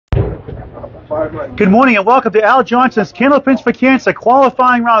Good morning and welcome to Al Johnson's Candlepins for Cancer,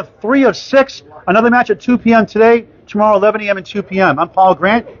 qualifying round 3 of 6. Another match at 2 p.m. today, tomorrow 11 a.m. and 2 p.m. I'm Paul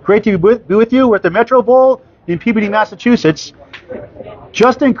Grant. Great to be with you. We're at the Metro Bowl in Peabody, Massachusetts.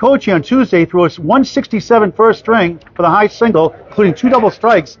 Justin Kochi on Tuesday threw a 167 first string for the high single, including 2 double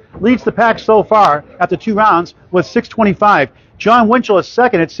strikes, leads the pack so far after 2 rounds with 625. John Winchell is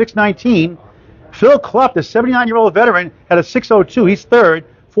second at 619. Phil Klupp, the 79-year-old veteran, had a 602. He's third.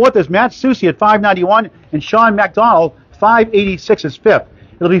 Fourth is Matt Susi at 591, and Sean McDonald, 586, is fifth.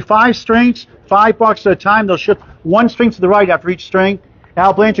 It'll be 5 strings, $5 at a time. They'll shift 1 string to the right after each string.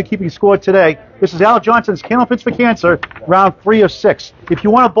 Al Blanchard keeping score today. This is Al Johnson's Candlepins for Cancer, round 3 of 6. If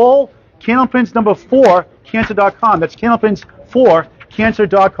you want a bowl, Candlepins number 4, cancer.com. That's Candlepins 4,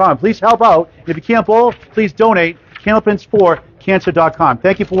 cancer.com. Please help out. If you can't bowl, please donate. Candlepins 4, cancer.com.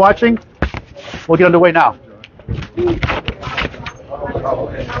 Thank you for watching. We'll get underway now.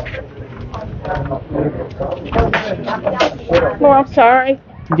 Oh, I'm sorry. You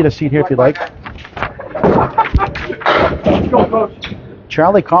can get a seat here if you'd like.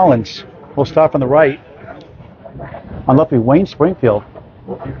 Charlie Collins will start from the right. On left will be Wayne Springfield.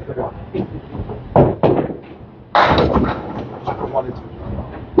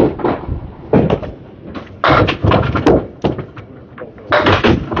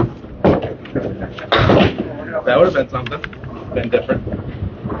 That would have been something. Been different.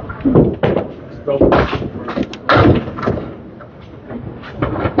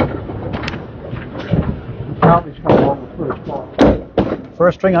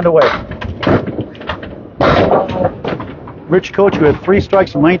 First string underway. Rich Coach with 3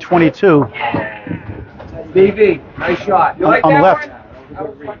 strikes from lane 22. BB, nice shot. You like on the that left. one? That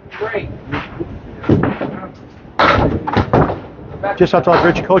was fucking great. Just outside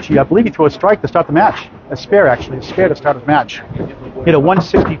Rich Coach, I believe he threw a strike to start the match. A spare, actually. A spare to start his match. Hit a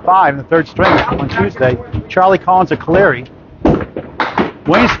 165 in the 3rd string on Tuesday. Charlie Collins of Calary.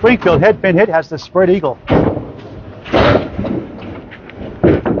 Wayne Springfield, head pin hit, has the spread eagle.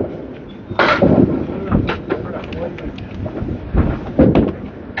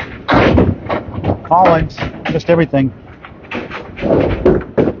 Collins missed everything.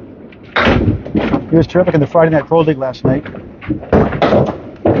 He was terrific in the Friday Night Pro League last night.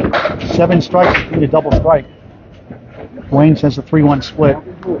 7 strikes, a double strike. Wayne says a 3-1 split.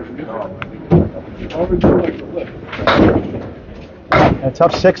 A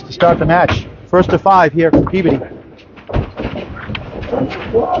tough 6 to start the match. First to 5 here from Peabody.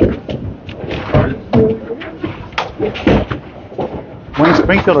 Wayne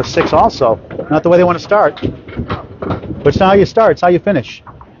Springfield is 6 also. Not the way they want to start. But it's not how you start, it's how you finish.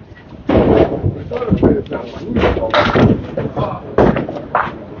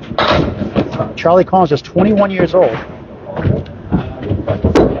 Charlie Collins is 21 years old.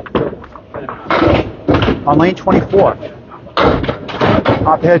 On lane 24.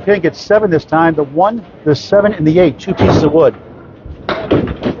 Off the head pin, gets 7 this time. The 1, the 7, and the 8. 2 pieces of wood.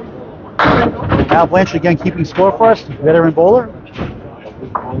 Al Blanchard again keeping score for us. Veteran bowler.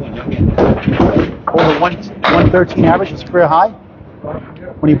 Over 113 average, his career high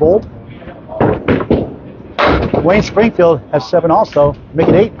when he bowled. Wayne Springfield has 7 also. Make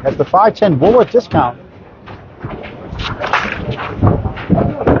it 8. Has the 510 Woolworth discount.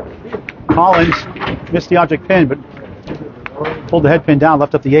 Collins missed the object pin, but pulled the head pin down,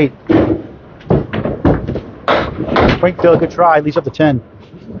 left up the 8. Springfield, good try, leaves up the 10.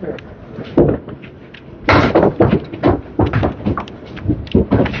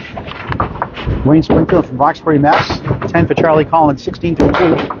 Wayne Springfield from Roxbury, Mass. 10 for Charlie Collins, 16 through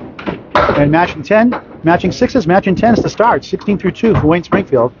 2. And matching 10, matching 6s, matching 10s to start, 16 through 2 for Wayne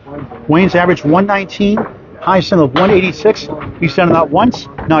Springfield. Wayne's average 119, high single of 186. He's done it not once,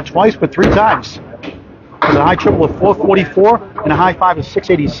 not twice, but 3 times. With a high triple of 444 and a high 5 of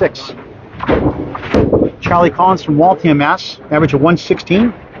 686. Charlie Collins from Waltham, Mass. Average of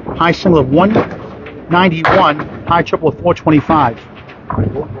 116, high single of 191, high triple of 425.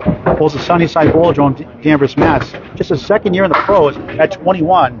 Bowls a Sunnyside Bowlodrome, Danvers, Mass. Just his 2nd year in the pros at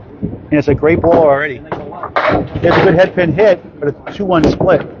 21, and it's a great bowler already. He has a good head pin hit, but a 2-1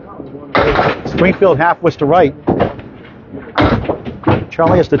 split. Springfield half was to right.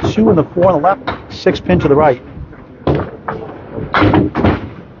 Charlie has the 2 and the 4 on the left, 6 pin to the right.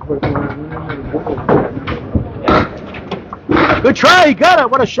 Good try, he got it.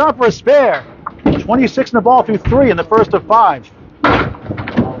 What a shot for a spare. 26 in the ball through 3 in the first of 5.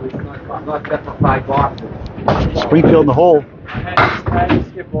 Springfield in the hole.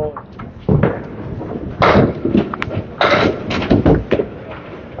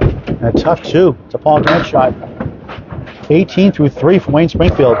 A tough 2. It's a Paul Grant shot. 18 through 3 from Wayne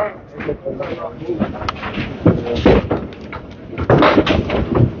Springfield.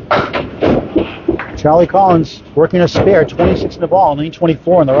 Charlie Collins working a spare, 26 in the ball, lane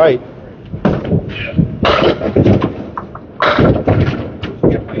 24 on the right.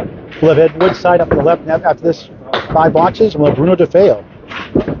 We'll have Ed Woodside up on the left after this 5 boxes, and we'll have Bruno DeFeo.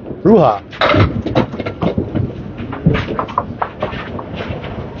 Bruja.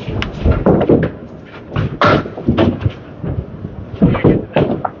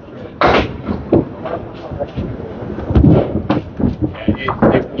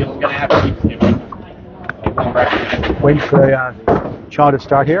 Waiting for Shaw to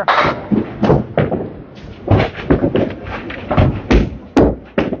start here.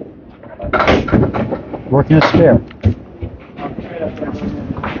 Working a spare.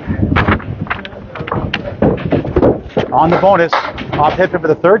 On the bonus, off hit for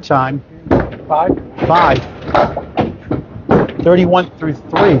the 3rd time. 5. 31 through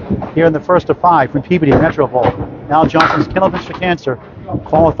 3 here in the first of 5 from Peabody Metro Bowl. Al Johnson's Candlepins for Cancer,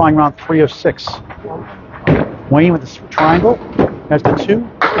 qualifying round 3 of 6. Wayne with the triangle has the 2,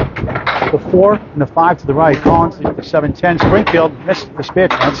 the 4, and the 5 to the right. Collins with the 7-10. Springfield missed the spare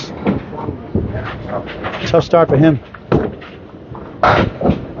chance. Tough start for him.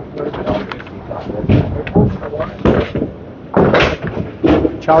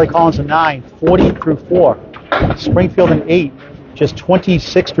 Charlie Collins a 9, 40 through 4. Springfield an 8, just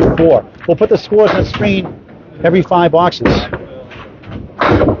 26 through 4. We'll put the scores on the screen every 5 boxes.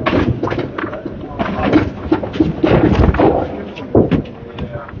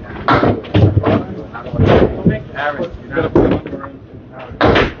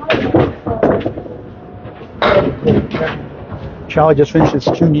 Charlie just finished his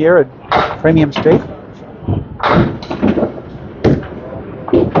junior year at Framingham State.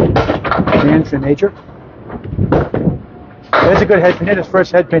 Man's a major. There's a good head pin hit, his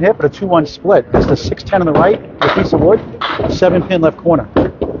first head pin hit, but a 2-1 split. That's the 6-10 on the right, with a piece of wood, 7-pin left corner.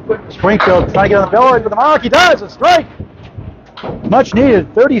 Springfield trying to get on the bell with the mark. He does, a strike! Much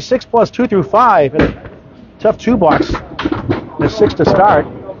needed, 36 plus 2 through 5. And a tough 2-box. And a 6 to start.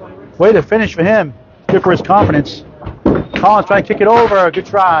 Way to finish for him. Good for his confidence. Collins trying to kick it over. Good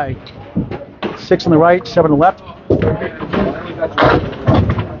try. 6 on the right, 7 on the left.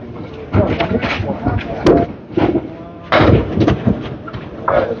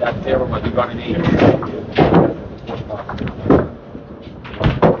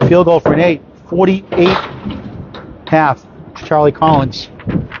 Field goal for an 8. 48.5. Charlie Collins.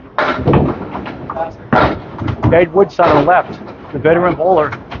 Ed Woodside on the left. The veteran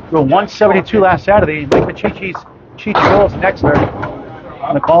bowler. Threw a 172 last Saturday. Mike Machichi's goals next in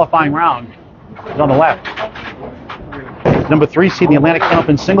the qualifying round is on the left. Number 3 seed in the Atlantic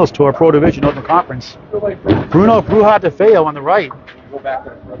Candlepin Singles Tour Pro Division Northern Conference. Bruno Bruja DeFeo on the right.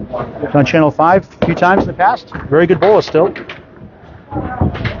 On Channel 5 a few times in the past. Very good bowler still.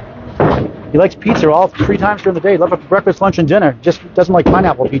 He likes pizza all 3 times during the day. Loves breakfast, lunch, and dinner. Just doesn't like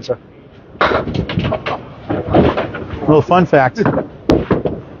pineapple pizza. A little fun fact.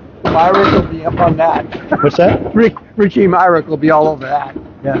 Myrick will be up on that. What's that? Richie Myrick will be all over that.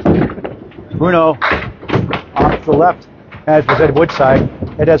 Yeah. Bruno off to the left has with Ed Woodside.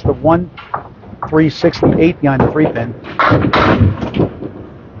 Ed has the 1, 3, 6, and 8 behind the 3-pin.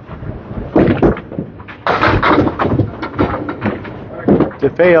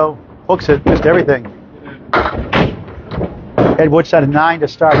 DeFeo hooks it, missed everything. Ed Woodside a 9 to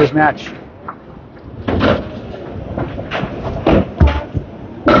start his match.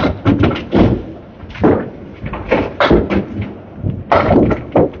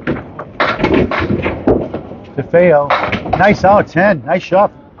 DeFeo, nice out, 10, nice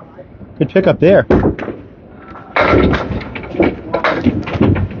shot. Good pick up there.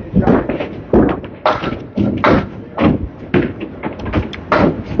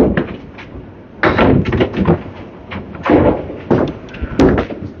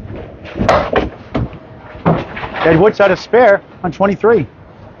 Ed Woodside a spare on 23.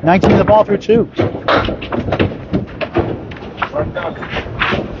 19 the ball through 2.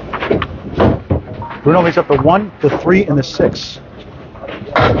 Bruno makes up the 1, the 3, and the 6.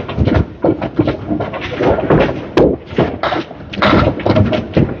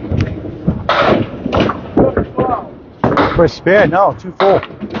 For a spare, no, too full.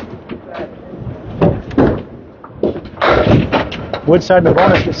 Woodside in the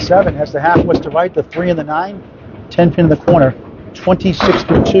bonus gets 7, has the half west to right, the 3 and the 9, 10 pin in the corner, 26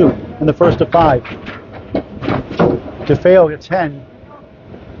 through 2 in the first of 5. DeFeo gets 10.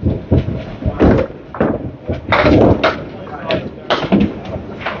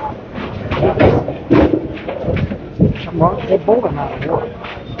 They're both not work.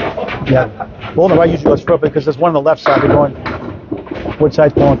 Yeah. Ball on the right usually goes first because there's one on the left side. They're going.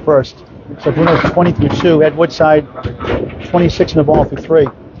 Woodside's going first. So Bruno's 20 through 2. Ed Woodside 26 in the ball through 3.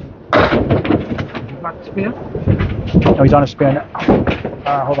 No, he's on a spare now.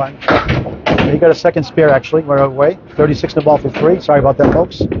 Hold on. He got a second spare actually. Right away. 36 in the ball through 3. Sorry about that,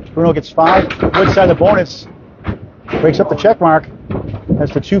 folks. Bruno gets 5. Woodside the bonus. Breaks up the check mark.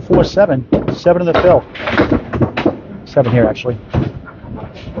 That's the 2-4-7. 7 in the fill. 7 here actually.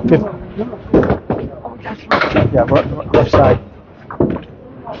 50. Yeah, left side.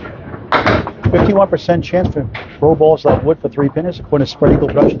 51% chance for pro balls like wood for 3 pinners according to Spread Eagle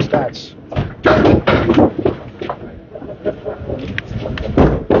production stats.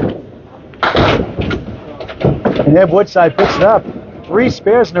 And Ed Woodside picks it up. 3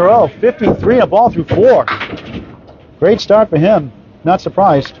 spares in a row. 53 in a ball through 4. Great start for him. Not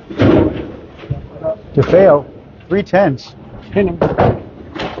surprised. DeFeo, 3 10s. Pinning.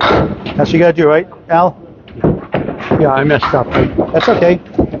 That's what you got to do, right, Al? Yeah, I messed up. That's okay.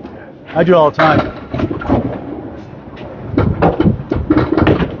 I do it all the time.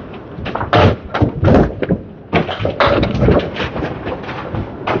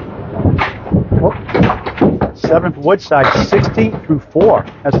 Whoop. 7 for Woodside, 60 through 4.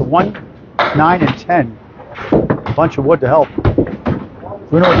 That's the 1, 9, and 10. A bunch of wood to help.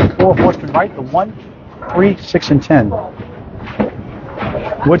 Bruno with the 4, Horseman right, the 1, 3, 6, and 10.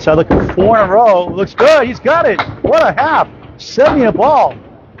 Woodside looking 4 in a row. Looks good. He's got it. What a half. 70 in a ball.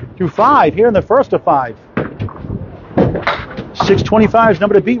 Through 5 here in the first of 5. 625 is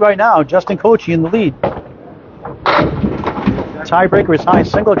number to beat right now. Justin Kochi in the lead. Tiebreaker is high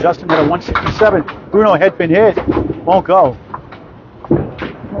single. Justin had a 167. Bruno headpin hit. Won't go.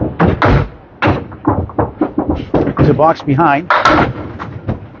 There's a box behind.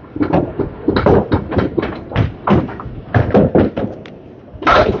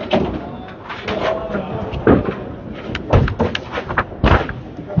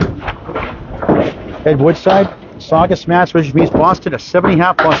 Ed Woodside, Saugus Masters meets Boston, a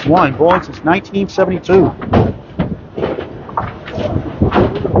 70.5 plus 1. Bowling since 1972.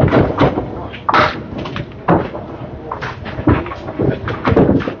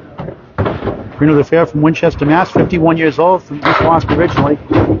 Bruno DeFeo from Winchester, Mass. 51 years old, from East Boston originally.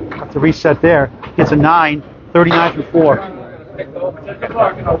 Have to reset there. Gets a 9, 39 through 4.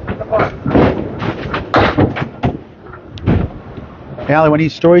 Allie, any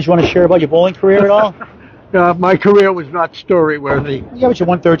stories you want to share about your bowling career at all? My career was not story-worthy. Yeah, but you're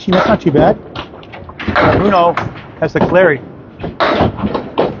 113. That's not too bad. Bruno has the clarity.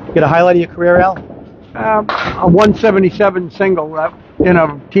 Get a highlight of your career, Al? A 177 single in a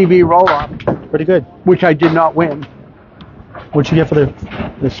TV roll-up. Pretty good. Which I did not win. What'd you get for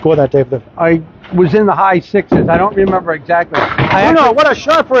the score that day? I was in the high 6s. I don't remember exactly. Bruno, what a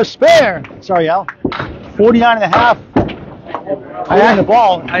shot for a spare. Sorry, Al. 49.5. I had the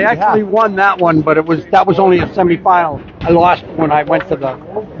ball. I actually won that one, but that was only a semifinal. I lost when I went to the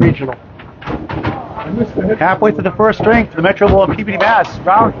regional. Halfway through the first string for the Metro Bowl of Peabody, Mass.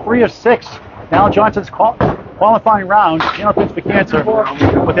 Round 3 of 6. Al Johnson's qualifying round. Candlepins for Cancer.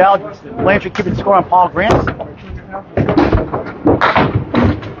 With Al Blanchard keeping score on Paul Grant.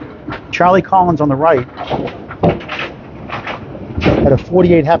 Charlie Collins on the right. At a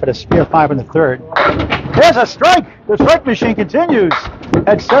 48.5 at a spare 5 in the third. There's a strike! The strike machine continues.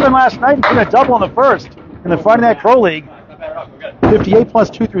 Had 7 last night and put a double in the first in the Friday Night Pro League. 58 plus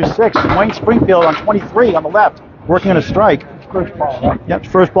 2 through 6. Wayne Springfield on 23 on the left, working on a strike. First ball, right? Yep,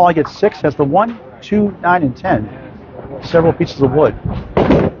 first ball he gets 6. Has the 1, 2, 9, and 10. Several pieces of wood.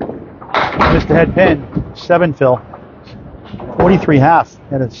 Missed the head pin. 7 fill. 43.5.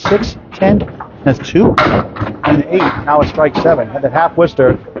 Had a 6, 10, that's 2, and an 8. Now a strike 7. Had that half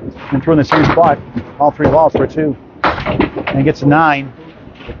Worcester and threw in the same spot. All 3 balls for 2. And gets a 9.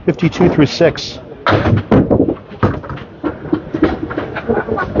 52 through 6.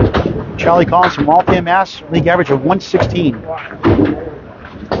 Charlie Collins from Waltham, Mass. League average of 116.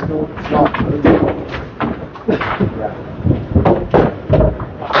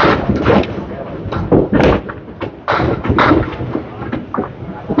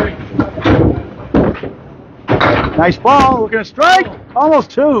 Nice ball. Looking to strike.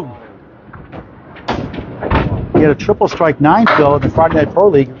 Almost 2. He had a triple strike 9 fill in the Friday Night Pro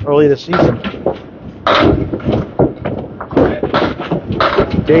League earlier this season.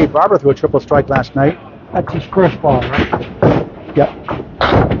 Dave Barber threw a triple strike last night. That's his first ball, right? Yep.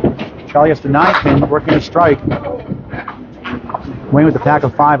 Charlie has the 9 pin, working a strike. Wayne with the pack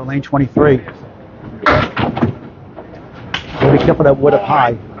of 5 in lane 23. Be careful that wood up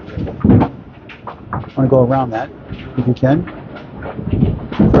high. Want to go around that if you can.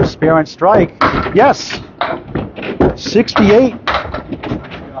 For a spare and strike. Yes. 68.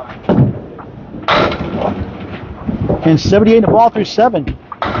 And 78 in the ball through 7.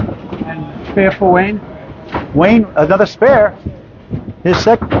 And spare for Wayne. Wayne, another spare. His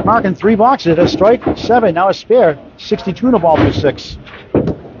second mark in 3 boxes. A strike, 7. Now a spare. 62 in the ball through 6.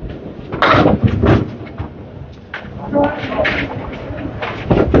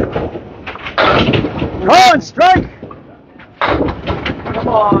 Collins, strike! Come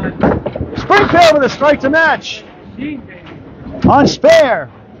on. Springfield with a strike to match. On spare.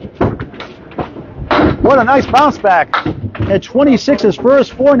 What a nice bounce back. At 26, his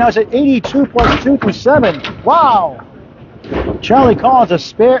first 4. Now it's at 82 plus 2 through 7. Wow. Charlie Collins, a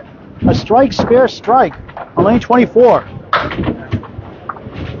strike, spare, strike on lane 24.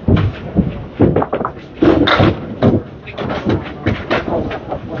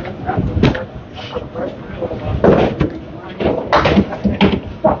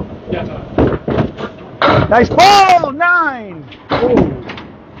 Nice ball, 9.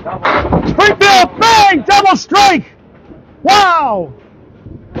 Springfield, bang, double strike. Wow.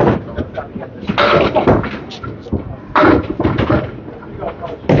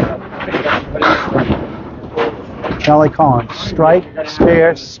 Charlie Collins, strike,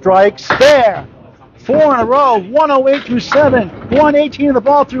 spare, strike, spare. 4 in a row, 108 through 7, 118 in the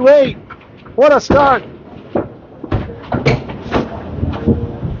ball through 8. What a start.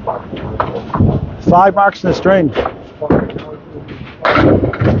 5 marks in the string.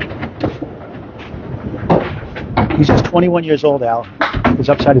 He's just 21 years old, Al. His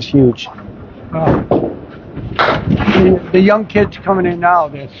upside is huge. The young kids coming in now,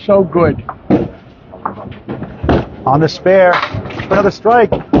 they're so good. On the spare, another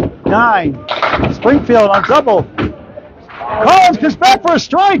strike. 9. Springfield on double. Collins gets back for a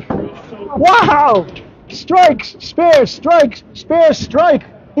strike. Wow! Strikes, spare, strikes, spare, strike.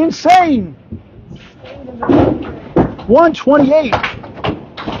 Insane. 128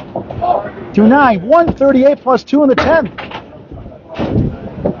 through 9. 138 plus 2 in the 10th.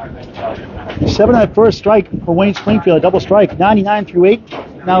 7 on the first strike for Wayne Springfield, a double strike. 99 through 8.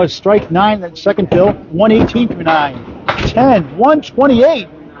 Now it's strike 9 at second fill. 118 through 9. 10. 128.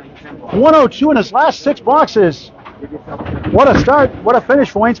 102 in his last 6 boxes. What a start. What a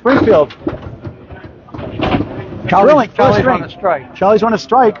finish for Wayne Springfield. Charlie's on a strike. Charlie's on a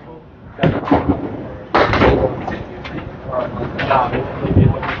strike.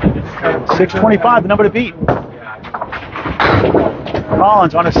 625, the number to beat.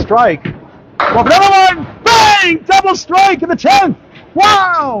 Collins on a strike. Well, another one! Bang! Double strike in the 10th!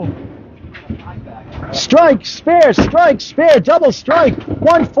 Wow! Strike, spare, double strike.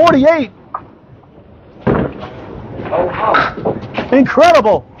 148.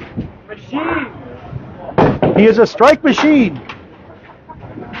 Incredible. Machine. He is a strike machine.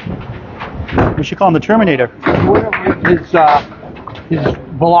 We should call him the Terminator. His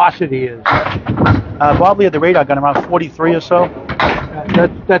velocity is. Bob at the radar gun around 43 or so.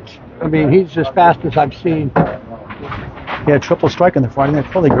 I mean, he's as fast as I've seen. He had triple strike in the front in the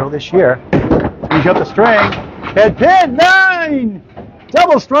Philly Girl this year. He's up the string. Head pin, 9!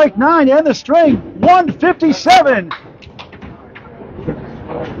 Double strike 9 and the string. 157.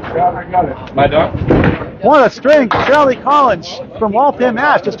 I got it. My dog? What a string. Charlie Collins from Waltham,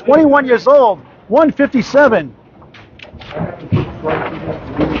 Mass. Just 21 years old. 157.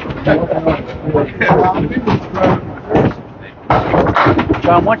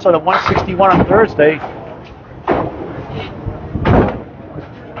 John Wentz on a 161 on Thursday.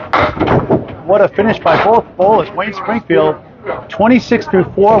 What a finish by both bowlers. Wayne Springfield, 26 through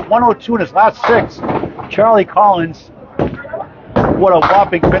 4, 102 in his last 6. Charlie Collins, what a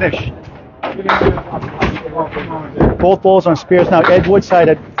whopping finish. Both bowls on spares now. Ed Woodside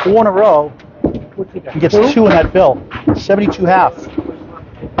had 4 in a row. He gets 2 in that bill. 72 half.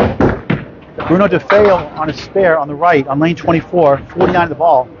 Bruno DeFeo on a spare on the right on lane 24. 49 in the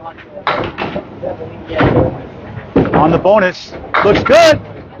ball. On the bonus. Looks good.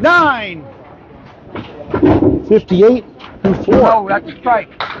 9. 58 through 4. No, that's a strike.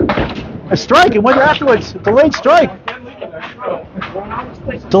 A strike, and went afterwards. Delayed strike.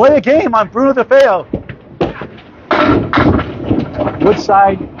 Delay a game on Bruno DeFeo.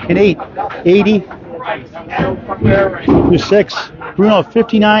 Woodside in 8. 80 through 6. Bruno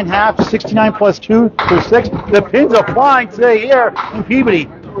 59 half, 69 plus 2 through 6. The pins are flying today here in Peabody.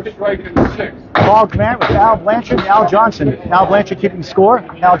 Paul Grant with Al Blanchard and Al Johnson. Al Blanchard keeping score.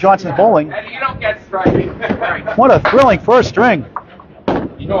 Al Johnson's bowling. And you don't get striking. What a thrilling first string.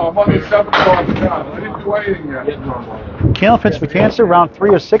 You know, I'm on the 7th ball down. I didn't do anything yet. Candlepins for Cancer, round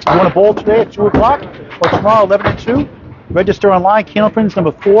 3 of 6. If you want to bowl today at 2 o'clock or tomorrow 11 and 2, Register online, Candlepins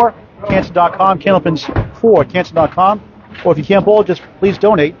number 4, cancer.com, Candlepins 4, cancer.com. Or if you can't bowl, just please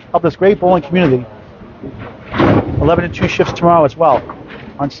donate. Help this great bowling community. 11 and 2 shifts tomorrow as well,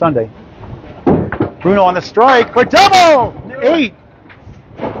 on Sunday. Bruno on the strike for double! 8!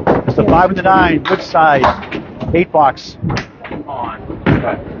 It's the 5 and the 9, Woodside, 8 box.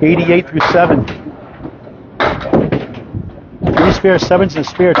 88 through 7. 3 spare 7s and a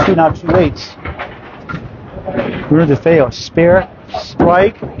spare 2, now 2 8s. Bruno DeFeo, spare,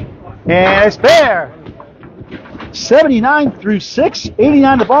 strike, and a spare. 79 through 6,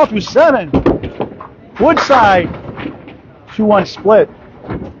 89 the ball through 7. Woodside, 2-1 split.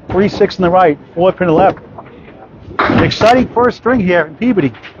 3-6 in the right, 4 pin to the left. An exciting first string here in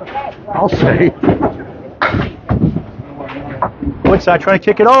Peabody, I'll say. Woodside trying to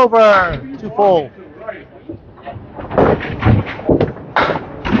kick it over. 2 full.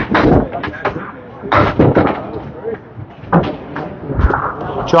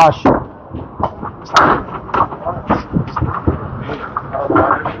 Josh.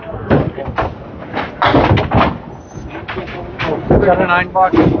 Got a 9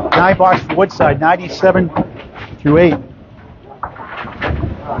 box. 9 box for Woodside, 97 through 8.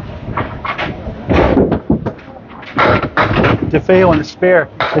 DeFeo on the spare.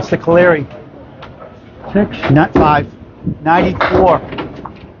 It's the Caleri. 6. Not 5. 94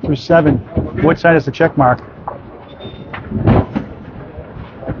 through 7. Woodside is the check mark.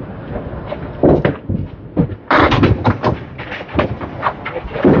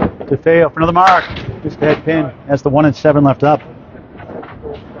 DeFeo for another mark. Just the head pin. That's the 1 and 7 left up.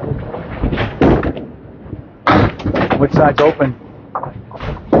 Woodside's open.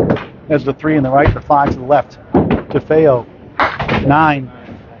 There's the 3 in the right, the 5 to the left. DeFeo, 9.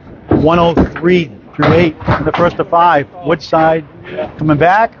 103 through 8 in the first of 5. Woodside coming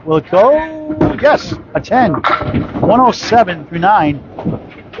back. Will it go? Yes, a 10. 107 through 9.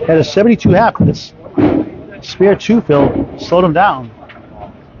 Had a 72 half. This spare 2 fill slowed him down.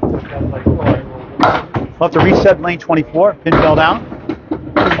 We'll have to reset lane 24. Pin fell down.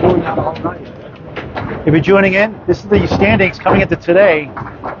 If you're joining in, this is the standings coming into today.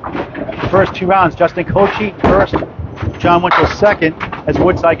 The first 2 rounds. Justin Kochi first. John Winchell second as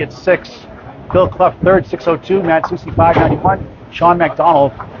Woodside gets 6. Bill Clough third, 602. Matt Susi 591. Sean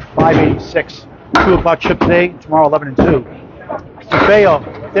McDonald 586. 2 o'clock trip today. Tomorrow 11 and 2.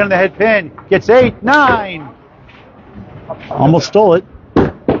 DeFeo, thin on the head pin. Gets 8, 9. Almost stole it.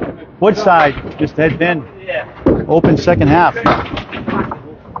 Woodside, just head pin. Open second half.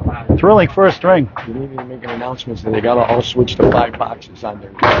 Thrilling first string. You need to make an announcement that they got to all switch to 5 boxes on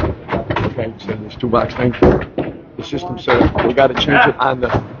their. Okay, so there's 2 box thing. The system said we got to change it on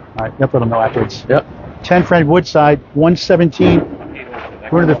the. All right, yep, let them know afterwards. Yep. 10 for Woodside, 117.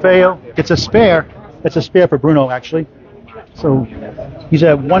 Bruno DeFeo gets a spare. That's a spare for Bruno, actually. So he's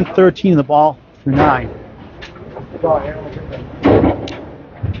at 113 in the ball through 9.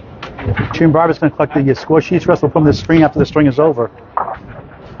 Jim Barber's going to collect the score sheets for us. We'll put them on the screen after the string is over.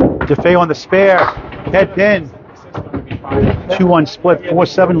 DeFeo on the spare. Head pin. 2-1 split.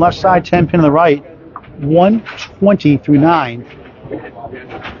 4-7 left side, 10 pin on the right. 120 through 9.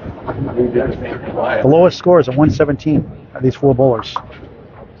 The lowest score is a 117 of these 4 bowlers.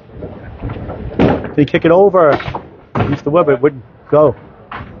 If they kick it over, Mr. Weber, it wouldn't go.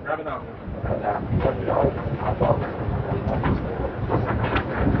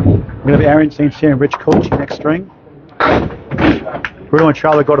 We're going to have Aaron St. Cyr and Rich Kochi next string. Bruno and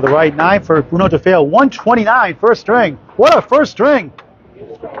Charlie go to the right. 9 for Bruno DeFeo. 129 first string. What a first string.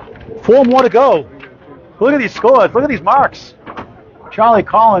 4 more to go. Look at these scores. Look at these marks. Charlie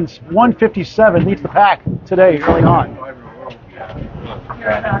Collins, 157, leads the pack today early on.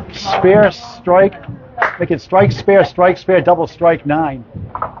 Spare, strike. Make it strike, spare, double strike, 9.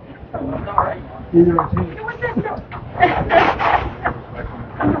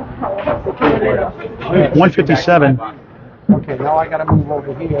 157. Okay, now I got to move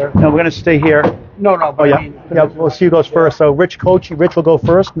over here. No, we're going to stay here. No, Oh, but yeah. I mean, Yeah, we'll see who goes first. So, Rich Kochi. Rich will go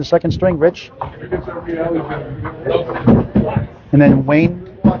first in the second string. Rich. And then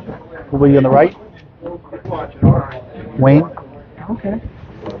Wayne will be on the right. Wayne. Okay.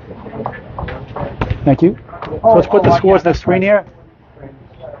 Thank you. So let's put the scores on the screen here.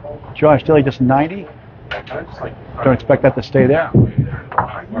 Josh Dilly just 90. Don't expect that to stay there.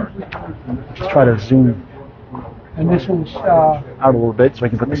 Let's try to zoom And this is, out a little bit so we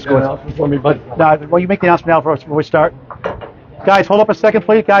can put the scores for me. But well, you make the announcement now before we start. Guys, hold up a second,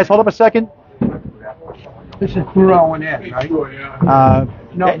 please. Guys, hold up a second. this is Bruno and Ed, right?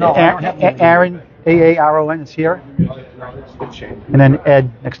 No, I don't have any. Aaron, Aaron is here. And then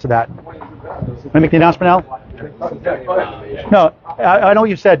Ed next to that. Want to make the announcement now? No, I know what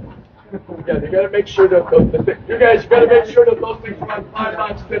you said. Yeah, you gotta make sure that you guys gotta make sure that those things run 5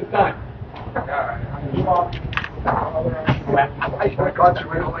 boxes at a time.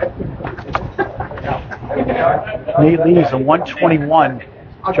 Nate Lee's a 121.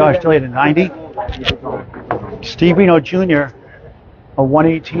 Josh Dillion a 90. Steve Reno Jr. a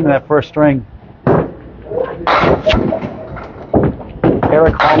 118 in that first string.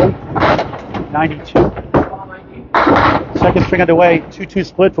 Eric Hawley, 92. Second string underway, 2-2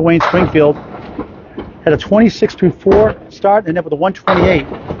 split for Wayne Springfield. Had a 26-4 start and ended up with a 128.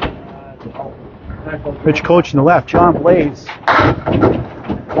 Rich Coach in the left, John Blaze,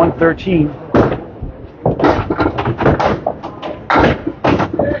 113.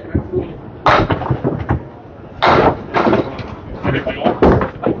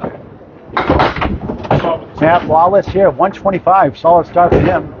 Matt Wallace here, 125. Solid start for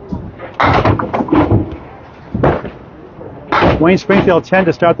him. Wayne Springfield 10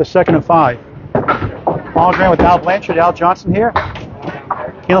 to start the second of 5. Paul Grant with Al Blanchard, Al Johnson here.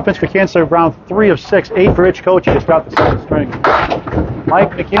 Candlepins for Kansas round 3 of 6. 8 for Rich Coach to start the second string.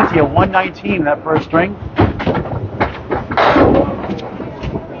 Mike McKenzie at 119 in that first string.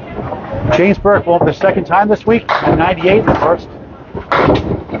 James Burke won for the second time this week at 98 in the first.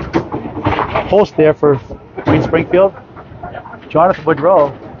 Post there for Wayne Springfield. Jonathan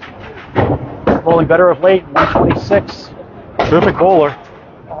Woodrow, bowling better of late, 126. Terrific bowler.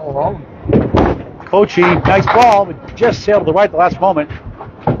 Coachy, nice ball, but just sailed to the right at the last moment.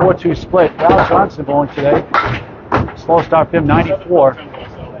 4-2 split. Al Johnson bowling today. Slow start for him, 94.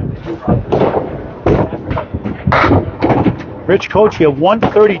 Rich Coachy at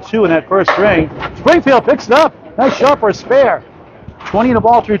 132 in that first string. Springfield picks it up. Nice shot for a spare. 20 in the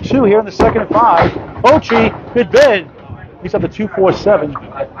ball through 2 here in the second of 5. Coachy, good bid. He's up to 247.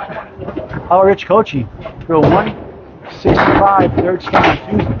 How Rich Coachy through a 165 third string on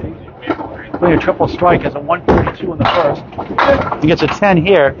Tuesday. Playing a triple strike as a 132 in the first. He gets a 10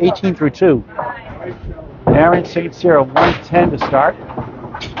 here, 18 through 2. Aaron St. Cyr, 110 to start.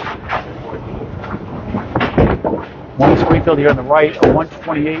 Wayne Springfield here on the right, a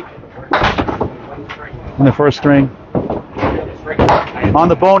 128 in the first string. On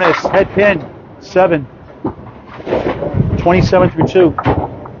the bonus, head pin, 7. 27 through 2.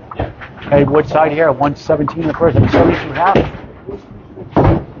 Hey, Woodside here, 117 in the first, and 72 half.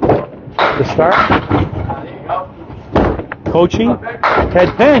 To start. Coaching,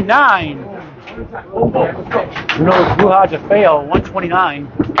 head pin, 9. Bruno Bruja to fail, 129.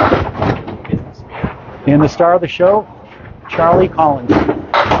 And the star of the show, Charlie Collins.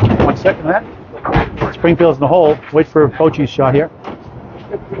 1 second of that. Springfield's in the hole. Wait for Coachy's shot here.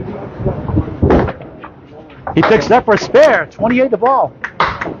 He picks it up for a spare. 28 the ball.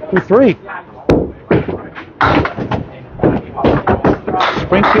 Through 3.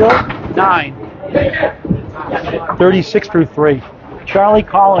 Springfield, 9. 36 through 3. Charlie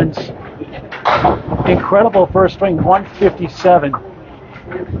Collins, incredible first string, 157.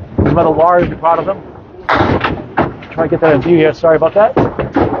 There's about a large be proud of him. Try to get that in view here. Sorry about that.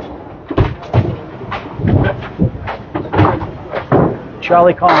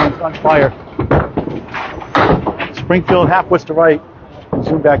 Charlie Collins on fire. Springfield half west to right.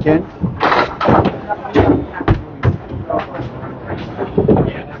 Zoom back in.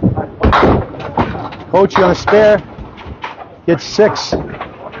 Coachy on a spare. Gets 6. So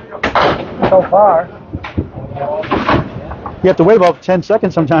far. You have to wait about 10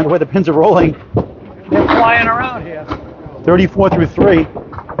 seconds sometimes the way the pins are rolling. They're flying around here. 34 through 3.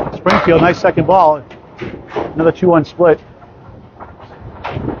 Springfield, nice second ball. Another 2-1 split.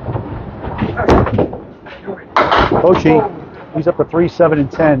 Coachy, he's up to 3, 7,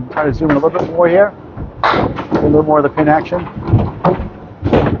 and 10. Try to zoom in a little bit more here. A little more of the pin action.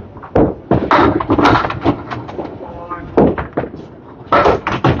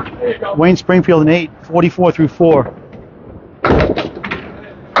 Wayne Springfield an 8, 44 through 4.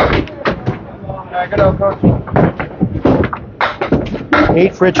 Back it up, Coach.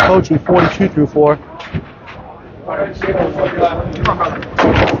 8 for Rich Coachy, 42 through 4.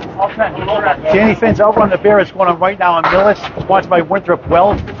 Danny Finn's over on the bear is going on right now on Millis, sponsored by Winthrop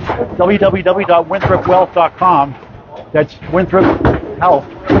Wealth. www.winthropwealth.com. That's Winthrop Health.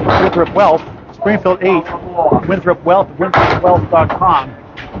 Winthrop Wealth. Springfield 8. Winthrop Wealth. WinthropWealth.com.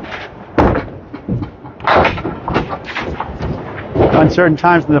 Uncertain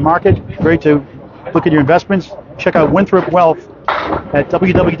times in the market. Great to look at your investments. Check out Winthrop Wealth at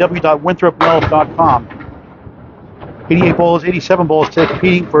www.winthropwealth.com. 88 bowls, 87 bowls today,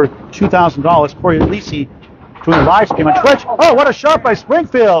 competing for $2,000. Corey Lisi doing a live stream on Twitch. Oh, what a shot by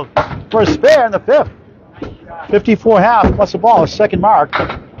Springfield for a spare in the 5th. 54.5 plus a ball, a second mark.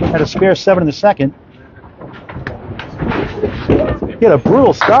 Had a spare 7 in the second. He had a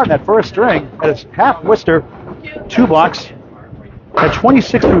brutal start in that first string. Had a half Worcester, 2 bucks. Had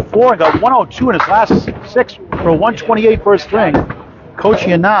 26 through 4 and got 102 in his last 6 for a 128 first string.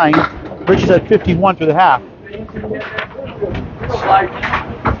 Coachy a 9. Richards at 51 through the half.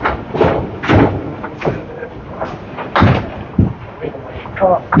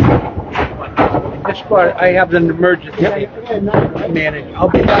 This part, I have an emergency manage. I'll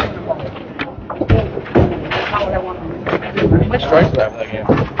be back in a moment. How many strikes do I have in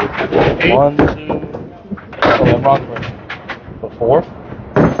that game? 1, 2. Oh, I'm wrong for 4?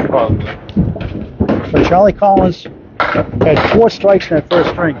 Probably. So Charlie Collins had 4 strikes in that first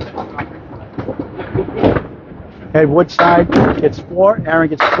string. Had Woodside gets 4, Aaron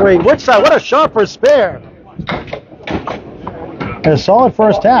gets 3. Woodside, what a shot for a spare! Had a solid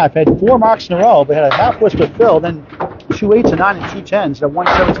first half, had 4 marks in a row, but had a half Worcester fill, then 2 8s, a 9, and 2 10s, at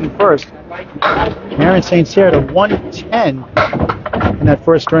 117 first. Aaron St. Cyr at 110 in that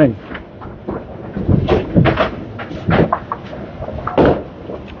first string.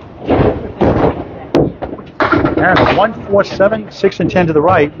 Aaron 147, 6 and 10 to the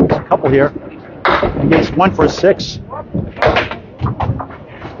right. There's a couple here. He gets 1 for 6.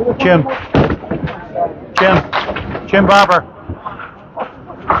 Jim Barber.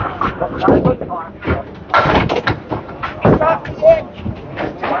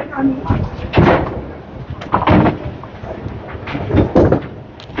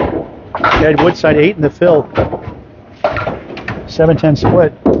 Ed Woodside 8 in the fill. 7-10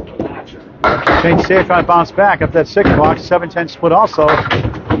 split. St. Cyr trying to bounce back up that 6 box. 7-10 split also.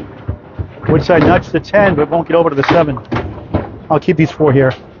 Woodside nudged the 10, but won't get over to the 7. I'll keep these 4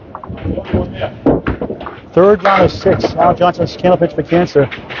 here. Third round of 6. Al Johnson's Candlepins for Cancer.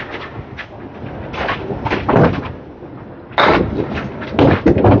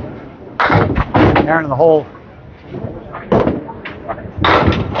 Aaron in the hole.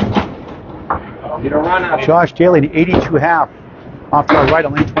 Josh Daly, an 82.5 off to our right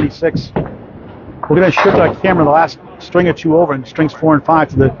on lane 26. We're going to shift our camera the last string or 2 over, and strings 4 and 5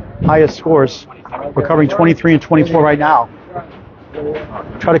 to the highest scores. We're covering 23 and 24 right now.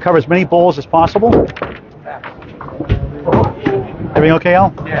 Try to cover as many bowls as possible. Everything okay,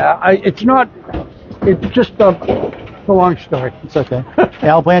 Al? Yeah, it's just a long story. It's okay.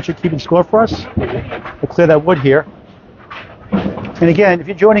 Al Blanchard keeping score for us. We'll clear that wood here. And again, if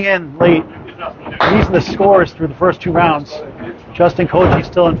you're joining in late, these are the scores through the first 2 rounds. Justin Koji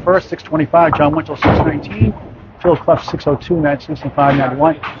still in first, 625. John Winchell, 619. Phil Clough, 602. Matt Simpson,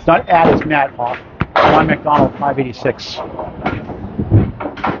 591. It's not Ad, it's Matt Hoff. Ron McDonald, 586. Is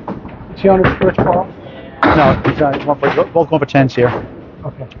he on his first ball? No, he's both going for 10s here.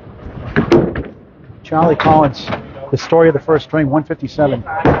 Okay. Charlie Collins, the story of the first string, 157.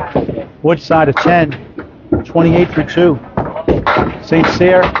 Woodside a 10, 28 through 2. St.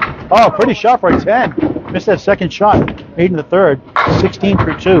 Cyr, oh, pretty shot for a 10. Missed that second shot, 8 in the third, 16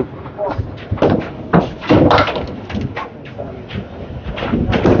 through 2.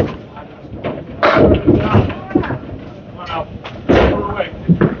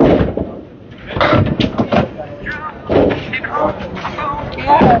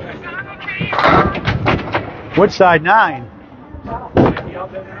 Woodside 9.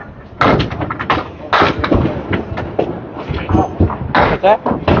 What's that?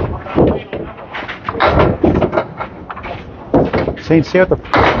 St. Cyr with the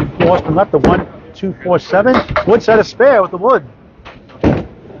 4 from left, the 1, 2, 4, 7. Woodside a spare with the wood.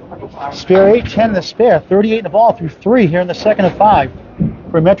 Spare 8, 10 in the spare, 38 in the ball through 3 here in the second of 5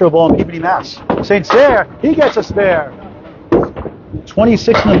 for Metro Bowl in Peabody, Mass. St. Cyr, he gets a spare.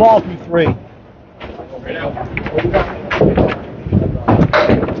 26 in the ball through 3.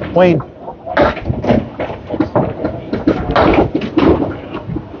 Wayne.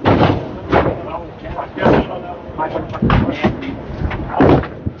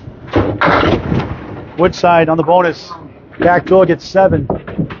 Woodside on the bonus. Back door gets 7.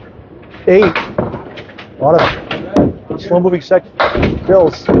 8. A lot of slow moving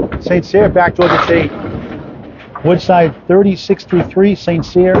bills. St. Cyr back door gets 8. Woodside 36 through 3. St.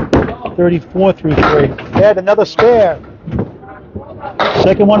 Cyr 34 through 3. Ed, another spare.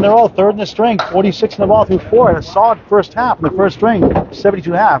 Second one in a row, third in the string. 46 in the ball through 4. And a solid first half in the first string.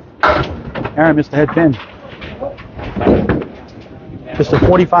 72.5. Aaron missed the head pin. Just a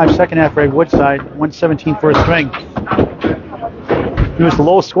 45 second half for Ed Woodside. 117 first string. He was the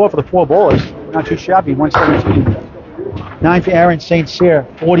lowest score for the 4 bowlers. Not too shabby, 117. 9 for Aaron St. Cyr,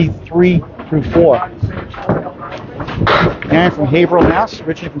 43 through 4. Aaron from Haverhill, Mass.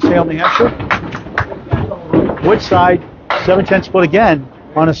 Richard from Salem, New Hampshire. Woodside, 7-10 split again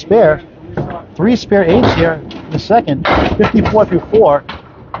on a spare. 3 spare 8s here in the second. 54 through 4.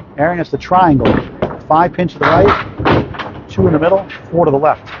 Aaron has the triangle. 5 pin to the right, 2 in the middle, 4 to the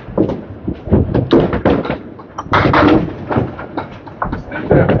left.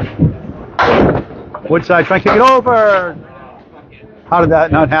 Woodside trying to kick it over. How did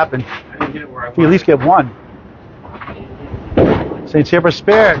that not happen? If you at least get 1. St. Cyr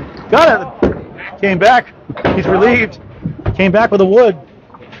spare. Got it. Came back. He's relieved. Came back with a wood.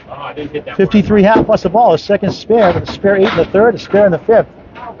 53 half plus the ball. A second spare with a spare 8 in the third, a spare in the fifth.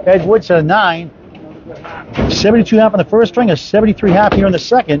 Ed Woods at a 9. 72 half on the first string, a 73 half here in the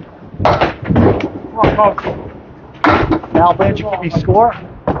second. Al Blanchard keeping score.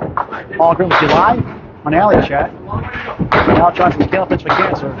 All agreement with you live on Alley Chat. Al Johnson's Candlepins for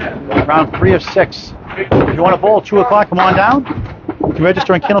Cancer. Round 3 of 6. If you want a bowl, 2 o'clock, come on down. You can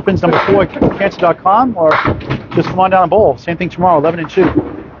register on Candlepins number 4 at cancer.com or just come on down and bowl. Same thing tomorrow, 11 and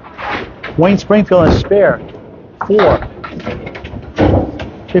 2. Wayne Springfield in a spare. 4.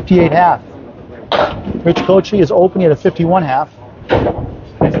 58 half. Rich Kochi is opening at a 51 half.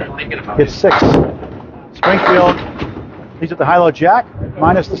 Gets 6. Springfield leads at the high-low jack,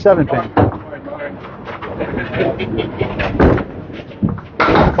 minus the 7 pin.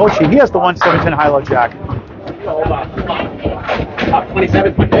 Kochi, he has the 1-7-10 high-low jack.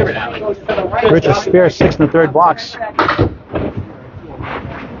 27 point favorite, Alex. Rich is spare 6 in the third box.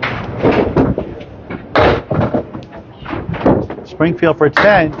 Springfield for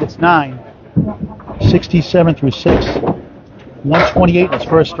 10, it's 9. 67 through 6. 128 in his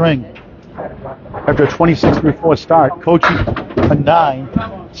first string. After a 26 through 4 start, Kochi a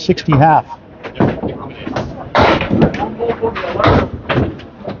 9, 60 half.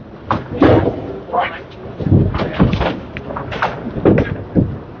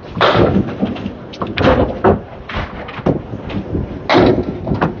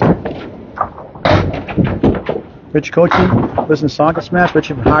 Rich Kochi lives in Saugus, Mass.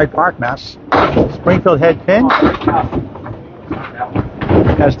 Rich in Hyde Park, Mass. Springfield head pin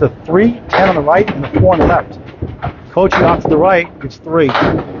has the 3, 10 on the right, and the 4 on the left. Kochi off to the right, it's 3.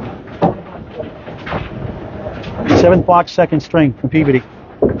 7th box, second string from Peabody.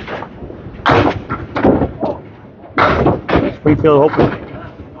 Springfield open.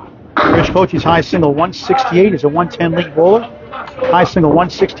 Rich Kochi's high single 168 is a 110 league bowler. High single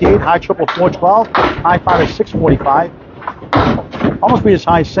 168, high triple 412, high five is 645. Almost beat his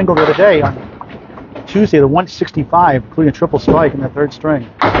high single the other day on Tuesday, the 165, including a triple strike in the third string.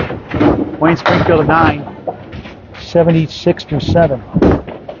 Wayne Springfield a 9, 76 through 7.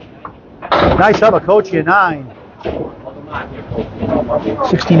 Nice up, a Kochi a 9,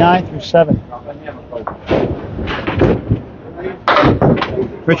 69 through 7.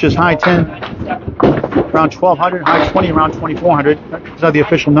 Rich's high 10, around 1,200, high 20, around 2,400. Those are the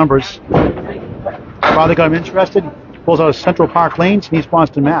official numbers. Father got him interested. Pulls out of Central Park Lanes in East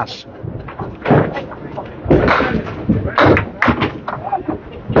Boston, Mass.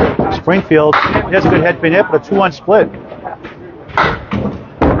 Springfield, he has a good head pin hit, but a 2-1 split.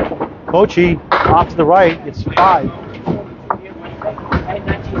 Kochi off to the right, it's 5.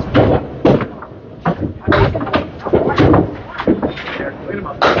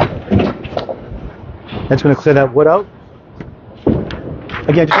 That's going to clear that wood out.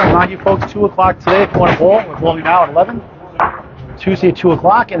 Again, just to remind you folks, 2 o'clock today if you want to bowl. We're bowling now at 11. Tuesday at 2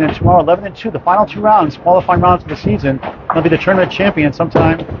 o'clock, and then tomorrow 11 and 2. The final 2 rounds, qualifying rounds for the season. They'll be the tournament champion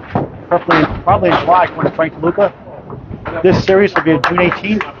sometime, probably in July, going to Frank DeLuca. This series will be June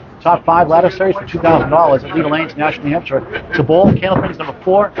 18th. Top 5 ladder series for $2,000 at Legal Lanes, Nashville, New Hampshire. It's a bowl. Candlepins number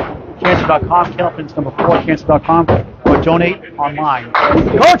 4, cancer.com. Candlepins number 4, cancer.com. Or donate online.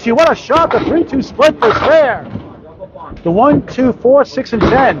 Kochi, what a shot! The 3-2 split was fair. The 1, 2, 4, 6, and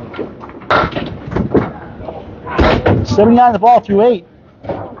 10. 79 the ball through 8.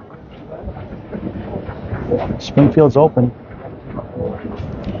 Springfield's open.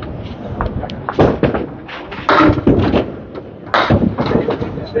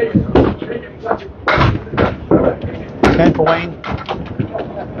 Ten for Wayne.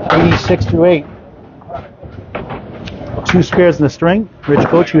 86 through 8. 2 spares in the string. Rich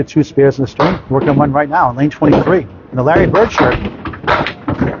Kochi with 2 spares in the string. Working on one right now in lane 23. In the Larry Bird shirt.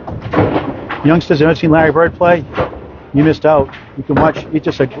 Youngsters have never seen Larry Bird play. You missed out. You can watch. He's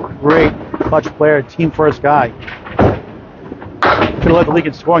just a great clutch player, team first guy. Could have led the league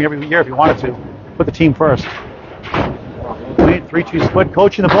in scoring every year if he wanted to. Put the team first. 3-2 split.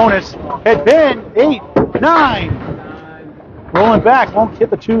 Coach in the bonus. Head pin. 8, 9. Rolling back. Won't hit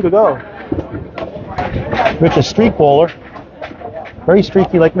the 2 to go. Rich, a streak bowler. Very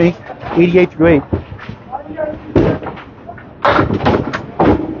streaky like me. 88 through 8.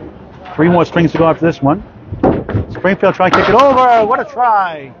 3 more strings to go after this one. Springfield trying to kick it over. What a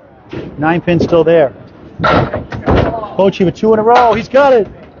try. 9 pin still there. Coachy with 2 in a row. He's got it.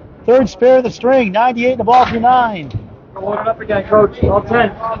 3rd spare of the string. 98 in the ball through 9. Hold it up again, Coach. All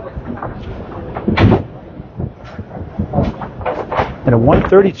 10. And a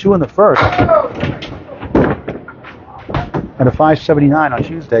 132 in the first. And a 579 on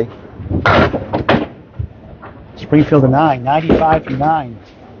Tuesday. Springfield a 9. 95 through 9.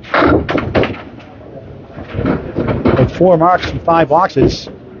 With 4 marks and 5 boxes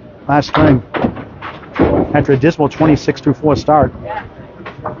last string. After a dismal 26 through 4 start.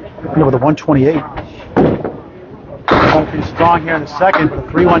 With a 128. Going pretty strong here in the second with a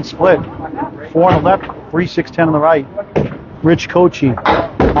 3-1 split. 4 on the left, 3-6-10 on the right. Rich Kochi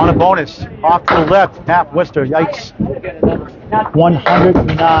on a bonus. Off to the left, half Worcester. Yikes.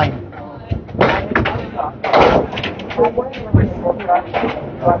 109.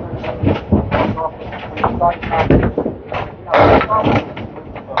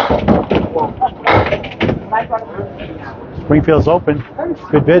 Springfield's open.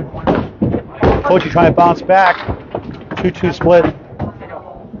 Good bid. Kochi trying to bounce back. 2-2 split.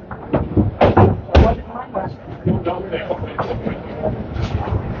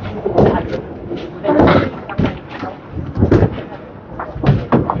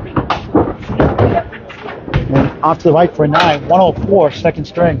 And off to the right for a 9. 104, second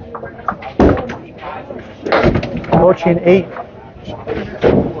string. Kochi an 8.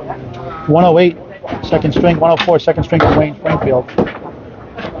 108, second string. 104, second string for Wayne Springfield.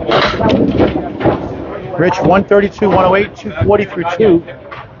 Rich 132, 108, 240 through 2.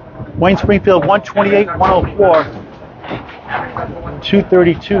 Wayne Springfield 128, 104,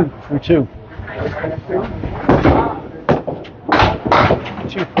 232 through 2.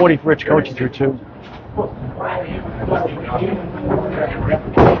 240 for Rich Kochi through 2.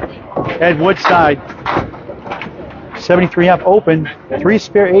 Ed Woodside 73 up open, 3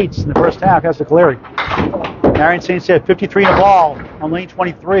 spare 8s in the first half. Has the Cleary. Aaron St. Cyr 53 in a ball on lane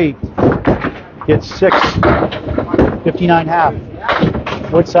 23. Gets 6. 59 half.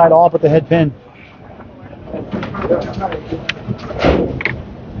 Woodside all but the head pin.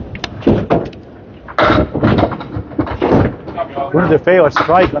 Bruno DeFeo a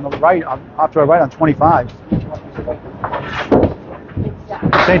strike on the right, off to our right on 25.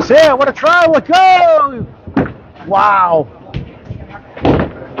 St. Cyr, what a try! What go! Wow.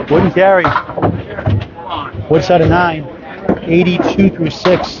 Wouldn't carry. Woodside a 9. 82 through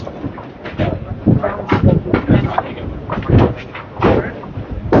 6.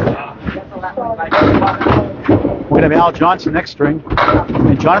 We're going to have Al Johnson next string.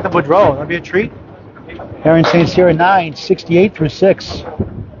 And Jonathan Woodrow. That'll be a treat. Aaron St. Cyr a 9. 68 through 6.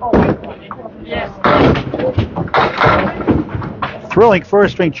 Thrilling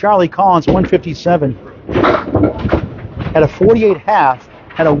first string. Charlie Collins 157. Had a 48 half.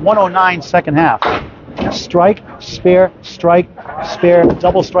 Had a 109 second half. Strike, spare,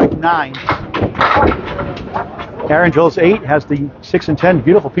 double strike 9. Aaron Jones 8 has the 6 and 10.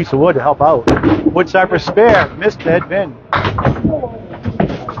 Beautiful piece of wood to help out. Woodside for spare. Missed the head pin.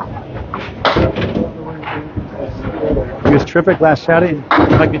 He was terrific last Saturday.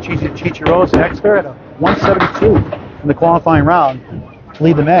 Mike Chichi Rose and Exeter at a 172 in the qualifying round to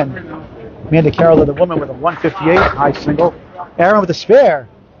lead the men. Amanda Carroll led the woman with a 158 high single. Aaron with a spare.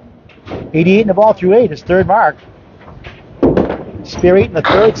 88 in the ball through 8, his 3rd mark. Spare 8 in the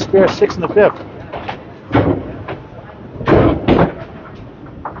 3rd, spare 6 in the 5th.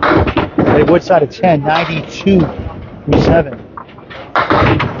 Dave Woodside at 10, 92 through 7.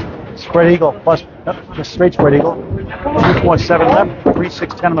 Spread eagle plus, just straight spread eagle. 2.7 left,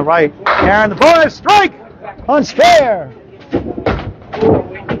 3-6-10 on the right. Aaron the bonus strike on spare.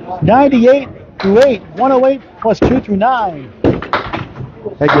 98 through 8, 108 plus 2 through 9.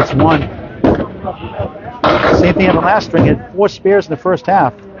 That gets 1. Same thing on the last string. He had 4 spares in the first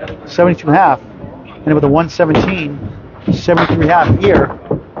half, 72 half. And with a 117, 73 half here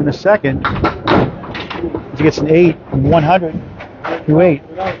in the second. He gets an 8 and 100 through 8.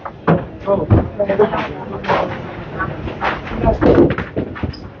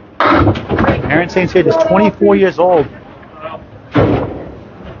 Aaron St. Cyr is 24 years old.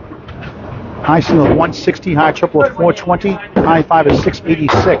 High single of 160, high triple of 420, high 5 of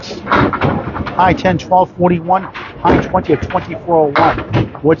 686. High 10, 1241, high 20 of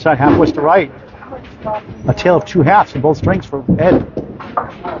 2401. Woodside half west to right. A tale of 2 halves in both strings for Ed.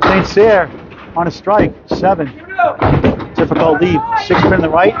 St. Cyr on a strike, 7. Difficult lead. 6 pin in the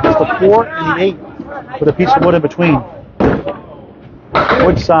right, there's the 4 and the 8 with a piece of wood in between.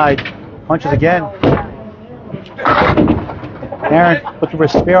 Woodside punches again. Aaron looking for a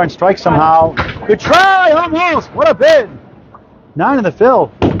spare and strike somehow. Good try, almost. What a bid. 9 in the fill.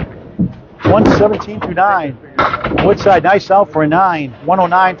 117 through 9. Woodside, nice out for a 9.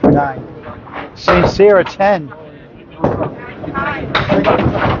 109 through 9. St. Cyr 10.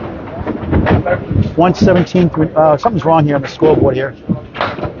 117 through. Something's wrong here on the scoreboard here.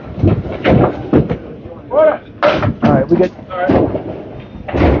 All right, we get.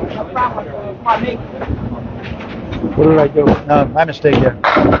 What did I do? No, my mistake here.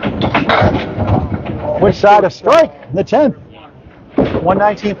 Which side of strike? The 10th.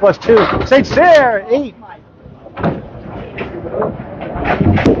 119 plus 2. St. Cyr, 8.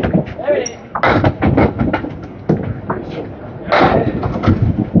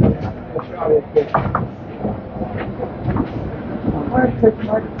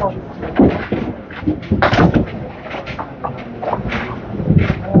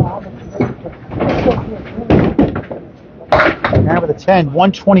 Now with a 10,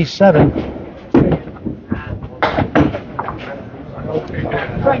 127.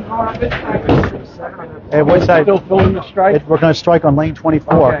 Hey, Woodside, Still filling the strike? we're going to strike on lane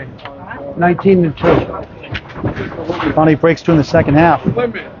 24. Okay. 19 and 2. Finally breaks 2 in the second half.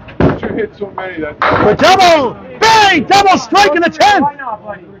 Limit. But you hit so many that. For double! Bang! Double strike in the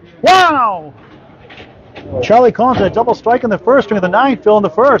 10th! Wow! Charlie Collins had a double strike in the first string of the 9, Phil in the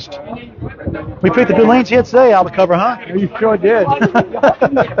first. We picked the good lanes here today, Al, to cover, huh? You sure did.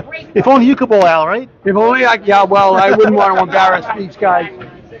 If only you could bowl, Al, right? If only I wouldn't want to embarrass these guys.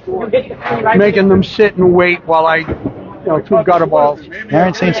 Making them sit and wait while I, two gutter balls.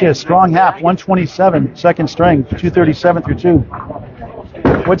 Aaron St. Cyr, strong half, 127, second string, 237 through 2.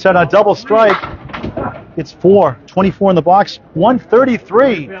 Woodside on a double strike. It's 4, 24 in the box,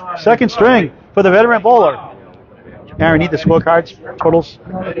 133, second string for the veteran bowler. Aaron, need the scorecards, totals.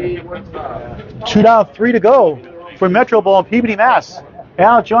 2 down, 3 to go for Metro Bowl in Peabody, Mass.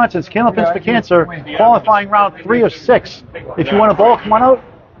 Al Johnson's Candlepins for Cancer, qualifying round 3 of 6. If you want to bowl, come on out.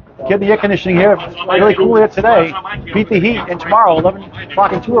 Get the air conditioning here. Really cool here today. Beat the heat. And tomorrow, 11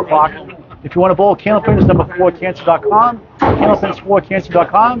 o'clock and 2 o'clock. If you want to bowl, Candlepins #4cancer.com,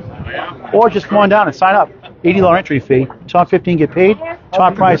 Candlepins4cancer.com, or just come on down and sign up. $80 entry fee. Top 15 get paid.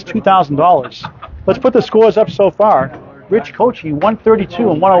 Top prize $2,000. Let's put the scores up so far. Rich Kochi,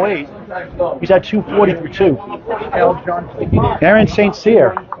 132 and 108. He's at 240 through 2. Aaron St.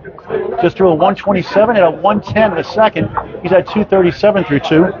 Cyr just threw a 127 and a 110 in the second. He's at 237 through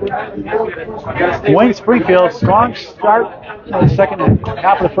 2. Wayne Springfield, strong start in the second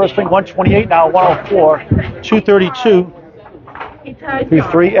half of the first string, 128, now 104, 232 through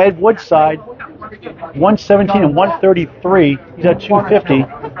 3. Ed Woodside, 117 and 133. He's at 250.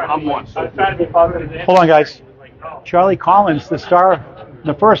 Hold on, guys. Charlie Collins, the star in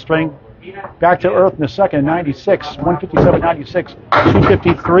the first string, back to earth in the second, 96, 157, 96,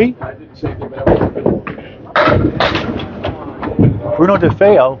 253. Bruno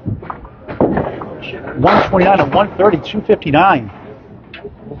DeFeo, 129 and 130, 259.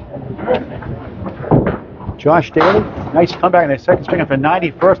 Josh Daly, nice comeback in the second string after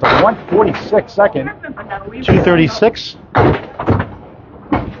 91st, a 146 second, 236.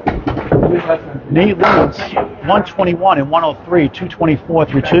 Nate Leeds, 121 and 103, 224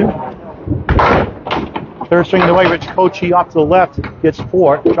 through 2. Third string in the way, Rich Kochi off to the left gets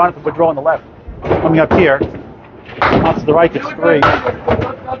 4. Jonathan Woodrow on the left. Coming up here, off to the right gets 3.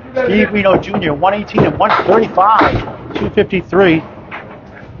 Steve Reno Jr., 118 and 135, 253.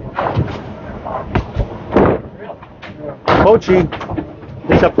 Kochi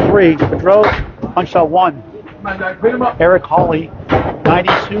picks up 3. Woodrow punched out 1. Eric Hawley,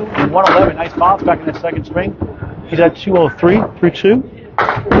 92 and 111. Nice bounce back in the second string. He's at 203 through 2.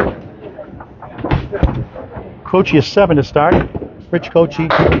 Kochi is 7 to start. Rich Kochi.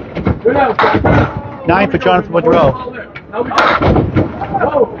 9 for Jonathan Woodrow.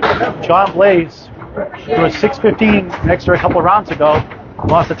 John Blaze, who was 6:15 next to a couple of rounds ago,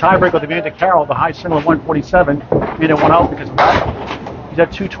 lost the tiebreak with Amanda Carroll, the high single at 147. Made it 1 out because of that. He's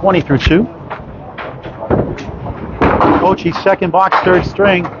at 220 through 2. Kochi, second box, third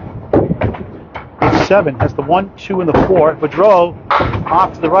string. It's 7. Has the 1, 2, and the 4. Woodrow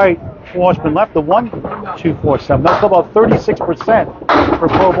off to the right. 4 spin left. The 1, 2, 4, 7. That's about 36% for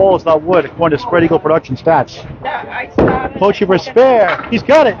pro bowlers that would, according to Spread Eagle production stats. Kochi for spare. He's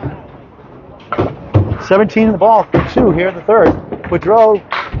got it. 17 in the ball. 2 here in the third. Woodrow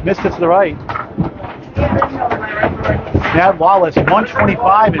missed it to the right. Matt Wallace,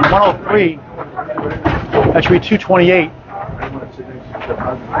 125 and 103. That should be 228.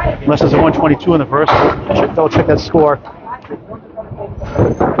 Unless there's a 122 in the first. Double check that score.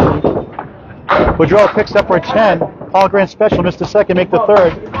 Woodrow picks up for a 10. Paul Grant special, missed the second, make the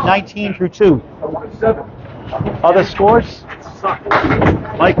third. 19 through 2. Other scores?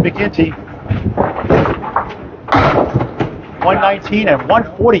 Mike McGinty. 119 and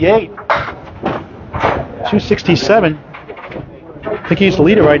 148. 267. I think he's the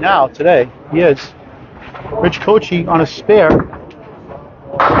leader right now today. He is. Rich Kochi on a spare.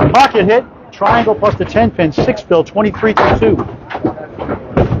 Pocket hit. Triangle plus the 10 pin. 6 fill. 23 through 2.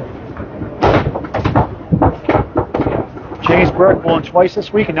 James Burke won twice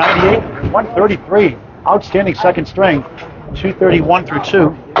this week in 98. 133. Outstanding second string. 231 through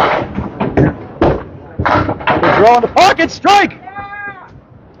 2. Draw in the pocket. Strike!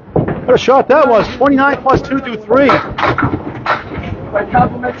 What a shot that was. 29 plus 2 through 3.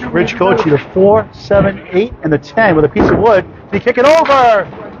 Rich Kochi, the 4, 7, 8, and the 10 with a piece of wood. Did he kick it over?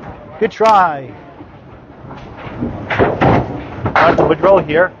 Good try. Jonathan Woodrow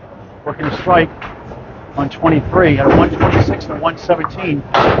here, working a strike on 23 at a 126 and a 117.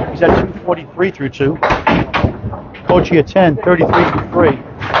 He's at 243 through 2. Kochi at 10, 33 through 3.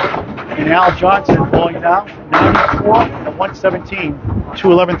 And Al Johnson pulling down 94 and a 117,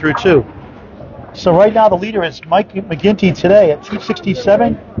 211 through 2. So right now the leader is Mike McGinty today at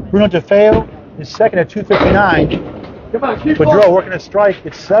 267. Bruno DeFeo is second at 259. Woodrow working a strike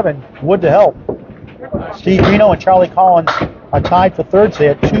at 7. Wood to help. Steve Reno and Charlie Collins are tied for third today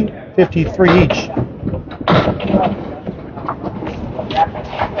at 253 each.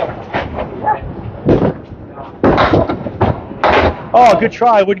 Oh, good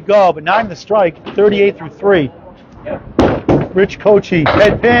try. Wouldn't go, but 9 in the strike. 38 through 3. Rich Kochi,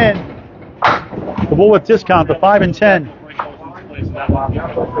 head pin. The Woolworth discount, the 5 and 10.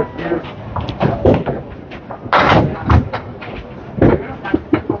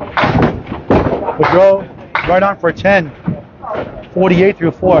 Woodrow, right on for a 10. 48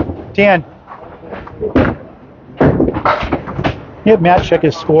 through 4. Dan. You have Matt check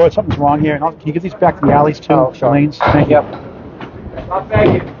his score. Something's wrong here. Can you get these back to the alleys too? Oh, sure. Lanes? Thank you.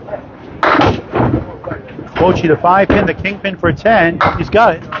 Kochi the 5 pin, the king pin for a 10. He's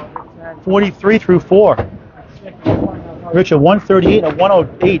got it. 43 through 4. Rich at 138 and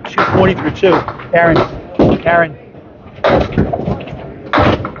 108, 240 through 2. Aaron.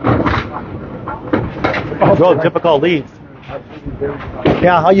 Oh, difficult lead.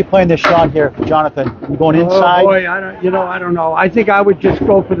 Yeah, how you playing this shot here, Jonathan? You going inside? Oh boy, I don't know. I think I would just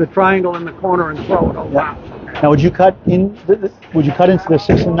go for the triangle in the corner and throw it over. Yeah. Now, would you cut in? Would you cut into the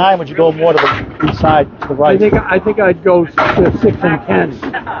 6 and 9? Would you go more to the inside, to the right? I think I'd go to 6 and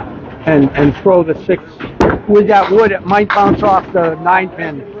 10, and throw the 6 with that wood. It might bounce off the 9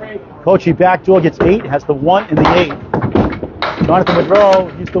 pin. Kochi backdoor gets 8, has the 1 and the 8. Jonathan Woodrow,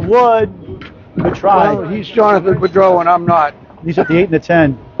 he's the wood. Good try. Well, he's Jonathan Woodrow and I'm not. He's at the 8 and the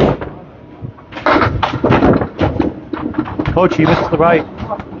 10. Kochi misses the right.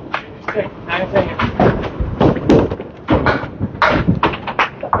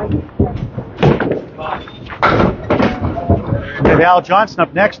 We have Al Johnson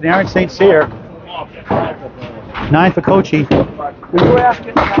up next and Aaron St. Cyr. 9 for Kochi. He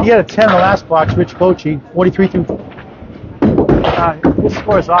had a 10 in the last box, Rich Kochi. 43 through... his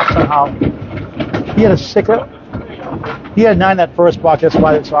score is off somehow. He had a 6... He had 9 in that first box. That's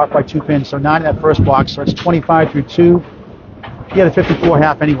why it's off by 2 pins. So 9 in that first box. So it's 25 through 2. He had a 54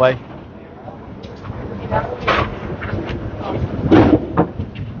 half anyway.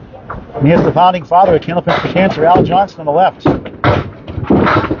 And here's the founding father of Candlepins for Cancer, Al Johnson on the left.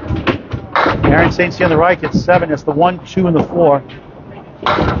 Aaron St. Cyr on the right gets 7. It's the 1, 2, and the 4.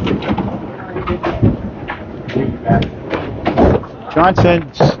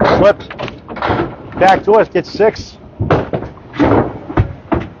 Johnson slips. Back doors gets 6.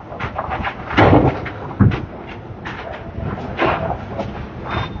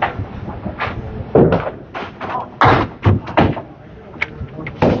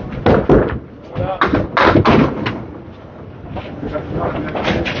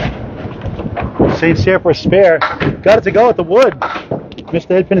 St. Cyr for a spare. Got it to go at the wood. Missed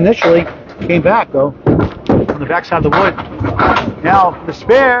the head pin initially. Came back though. On the backside of the wood. Now the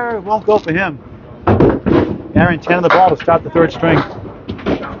spare won't go for him. Aaron 10 on the ball to start the third string.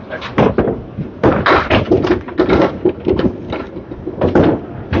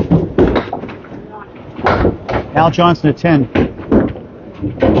 Al Johnson at 10.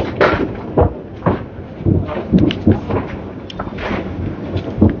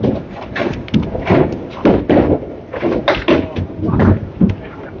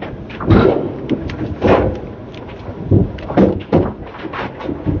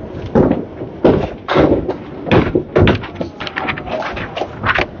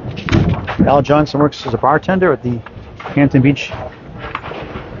 Al Johnson works as a bartender at the Hampton Beach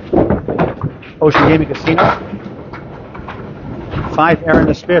Ocean Gaming Casino. 5 Aaron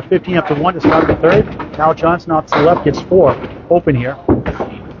to spare, 15 up to 1 to start the third. Al Johnson off to the left gets 4 open here.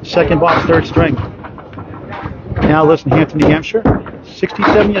 Second box, third string. Now lives in Hampton, New Hampshire.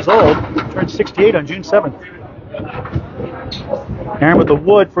 67 years old, turned 68 on June 7th. Aaron with the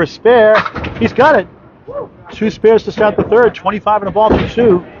wood for a spare. He's got it. 2 spares to start the third. 25 in the ball for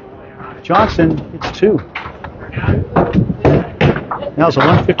 2. Johnson hits 2. Now it's a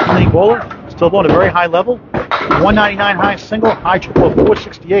 115 league bowler. Still bowling at a very high level. 199 high single, high triple of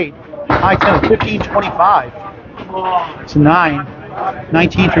 468, high 10 of 1525. It's a 9,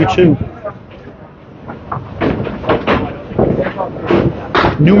 19 through 2.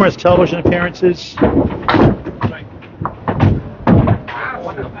 Numerous television appearances,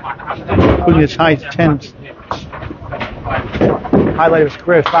 including his high 10 highlight of his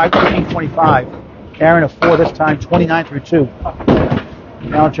career, 5:15:25. Aaron a 4 this time, 29 through 2.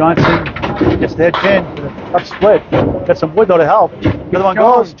 Now Johnson gets the head pin with a tough split. Got some wood though to help. The other one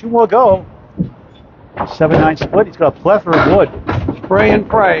goes, 2 more go. 7-9 split. He's got a plethora of wood. Spray and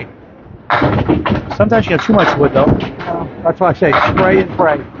pray. Sometimes you have too much wood though. That's what I say. Spray and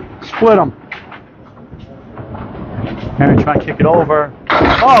pray. Split them. Aaron trying to kick it over.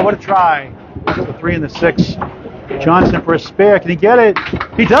 Oh, what a try. The 3 and the 6. Johnson for a spare. Can he get it?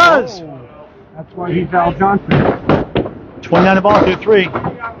 He does. Oh, that's why he's Al Johnson. 29 the ball through 3.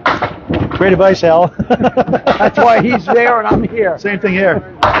 Great advice, Al. That's why he's there and I'm here. Same thing here.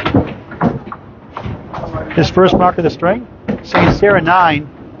 His first mark of the string. St. Sarah 9.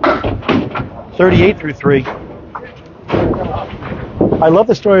 38 through 3. I love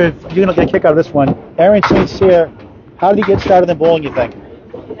the story of, you're going to get a kick out of this one. Aaron St. Cyr, how did he get started in bowling, you think?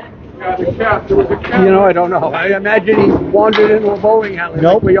 You know, I don't know. I imagine he wandered into a bowling alley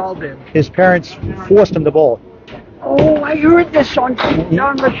like we all did. His parents forced him to bowl. Oh, I heard this on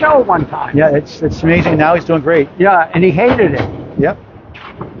the show one time. Yeah, it's amazing. Now he's doing great. Yeah, and he hated it. Yep.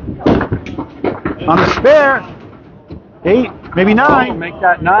 On the spare, 8, maybe 9. Oh, make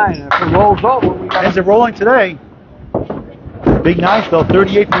that 9. If it rolls over, we got Ends it rolling today. Big 9 though,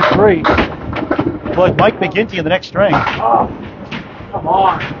 38 through 3. Like Mike McGinty in the next string. Oh, come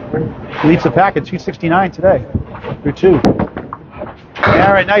on. Leads the pack at 269 today through 2.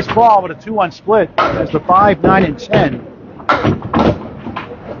 All right, nice ball with a 2-1 split. There's the 5, 9, and 10.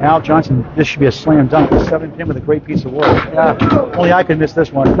 Al Johnson, this should be a slam dunk. 7-pin with a great piece of wood. Yeah, only I could miss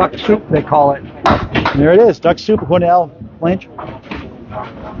this one. Duck soup, they call it. And there it is, duck soup according to Al Blanch.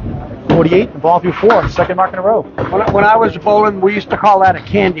 48, the ball through 4, second mark in a row. When I was bowling, we used to call that a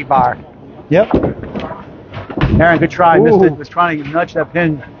candy bar. Yep. Aaron, good try. Ooh. Missed it. Was trying to nudge that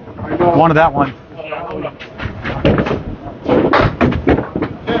pin. Wanted that one.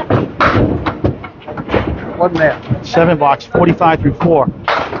 Wasn't there. 7 box, 45 through 4.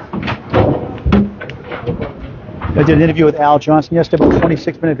 I did an interview with Al Johnson yesterday, about a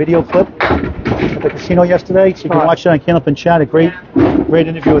 26-minute video clip at the casino yesterday. So you can watch it on Candlepin Chat. A great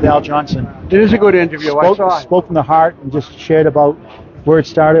interview with Al Johnson. It is a good interview. I saw it. Spoke from the heart and just shared about where it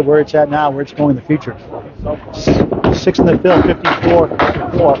started, where it's at now, where it's going in the future. 6 in the field, 54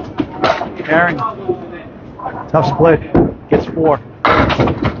 4. Aaron, tough split, gets 4.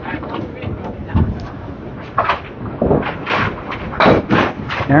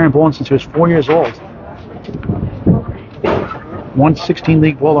 Aaron bowling since he was 4 years old. 116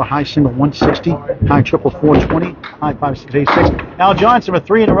 league bowler, high single 160, high triple 420, high 5686. Al Johnson with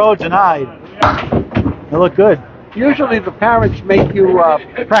 3 in a row denied. They look good. Usually the parents make you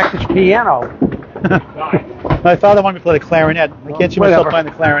practice piano. My father wanted me to play the clarinet. I can't see myself playing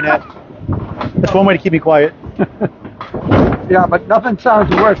the clarinet. That's one way to keep me quiet. Yeah, but nothing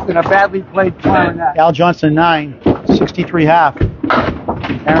sounds worse than a badly played clarinet. Al Johnson 9, 63 half.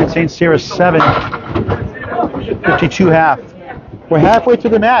 Aaron St. Cyr 7, 52 half. We're halfway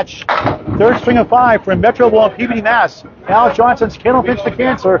through the match. Third string of 5 for Metro Ball in Peabody, Mass. Al Johnson's Candlepins for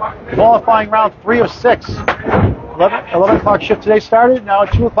Cancer, qualifying round 3 of 6. 11 o'clock shift today started. Now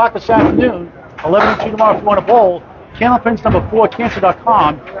at 2 o'clock this afternoon. 11 and 2 tomorrow if you want to bowl. Candlepins number 4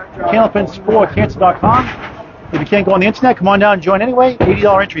 cancer.com. Candlepins 4 cancer.com. If you can't go on the internet, come on down and join anyway.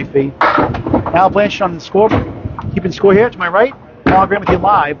 $80 entry fee. Al Blanchard on the score. Keeping score here to my right. Paul Grant with you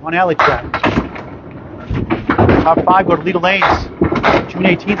live on Alley Chat. Top 5 go to Leda Lanes. June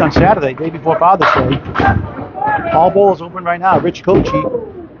 18th on Saturday, day before Father's Day. All bowls open right now. Rich Kochi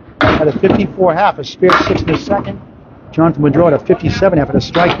at a 54 half, a spare 6 in the second. Jonathan Woodrow at a 57 half, at a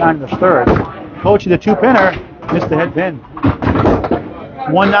strike 9 in the third. Kochi, the 2-pinner, missed the head pin.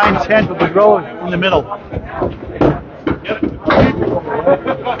 1-9-10 for Woodrow in the middle.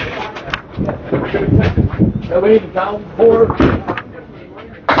 Down 4.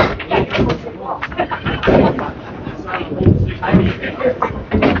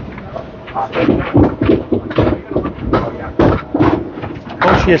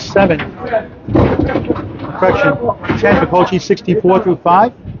 Kochi is 7. Correction. 10 for Kochi, 64 through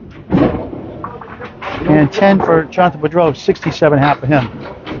 5. And 10 for Jonathan Boudreau, 67.5 for him.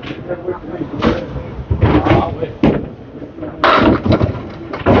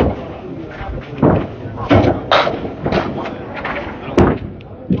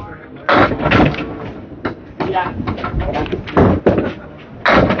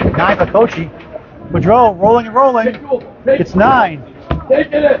 Nine for Kochi. Boudreau rolling and rolling. It's 9.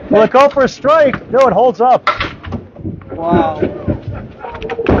 Will it go for a strike? No, it holds up. Wow.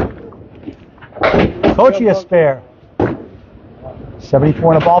 Kochi a spare.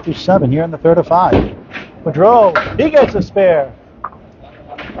 74 and a ball through 7 here in the third of 5. Boudreau, he gets a spare.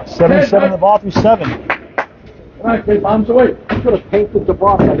 77 and the ball through 7. Bombs away. You could have painted the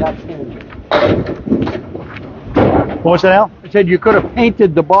bottom of that pin. What was that, Al? I said you could have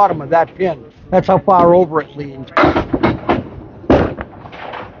painted the bottom of that pin. That's how far over it leaned.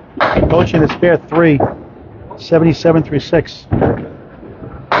 Kochi in the spare 3. 77 through 6.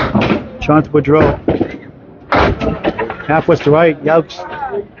 Jonathan Boudreau. Half west to right. Yikes.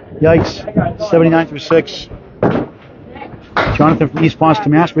 79 through 6. Jonathan from East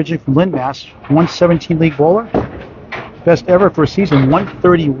Boston, Mass. Originally from Lynn, Mass. 117 league bowler. Best ever for a season,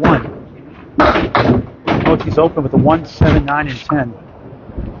 131. Kochi's open with a 1, 7, 9, and 10.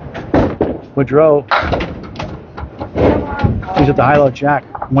 Boudreau. He's at the high-low jack,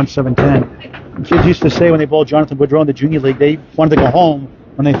 1, 7, 10. Kids used to say when they bowled Jonathan Boudreau in the junior league, they wanted to go home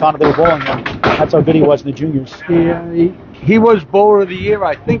when they found out they were bowling him. That's how good he was in the juniors. He was bowler of the year,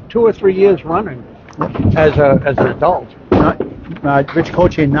 I think, 2 or 3 years running as an adult. Rich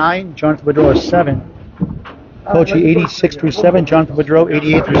Kochi 9, Jonathan Boudreau is 7. Kochi 86 through 7, Jonathan Boudreau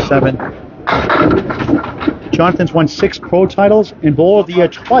 88 through 7. Jonathan's won 6 pro titles and bowler of the year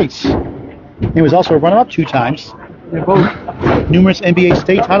twice. He was also a runner-up 2 times. Numerous NBA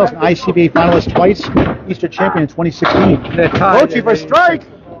state titles and ICBA finalist twice. Easter champion in 2016. Kochi for a strike.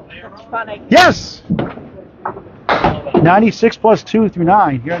 Funny. Yes. 96 plus 2 through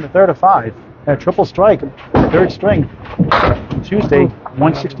 9 here in the third of 5. A triple strike, third string. Tuesday,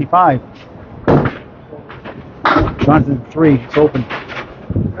 165. Jonathan 3, it's open.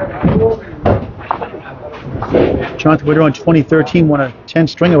 Jonathan Boudreau in 2013 won a 10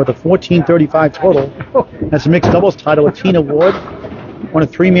 stringer with a 1435 total. That's a mixed doubles title with Tina Ward. Won a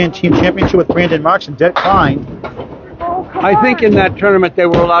 3-man team championship with Brandon Marks and Det Klein. I think in that tournament they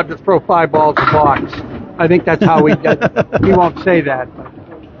were allowed to throw 5 balls a box. I think that's how he did. He won't say that.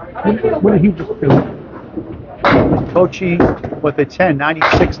 But what did he just do? Kochi with a 10,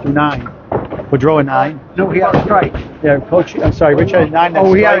 96 through 9. Boudreau a 9. No, he had a strike. Yeah, Kochi, I'm sorry, Rich had a 9.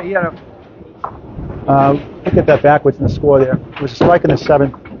 Oh, he had a... Look at that backwards in the score there. It was a strike in the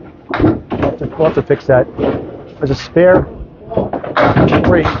 7th. We'll have to fix that. There's a spare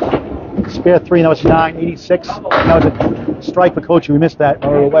 3. Spare 3, that was 9, 86. That was a strike for Kochi. We missed that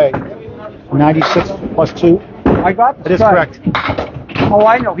on our way. 96 plus 2. I got the That is strike. correct. Oh,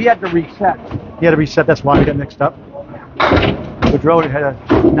 I know. He had to reset. He had to reset, that's why we got mixed up. Boudreau had a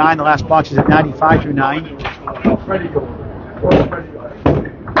 9, the last box is at 95 through 9.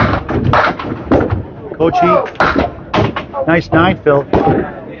 Kochi, nice 9, Phil.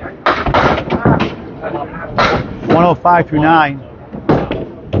 105 through 9.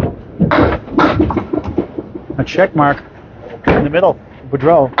 A check mark in the middle,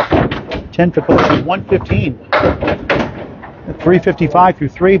 Boudreau. 10 for Kochi, 115. 355 through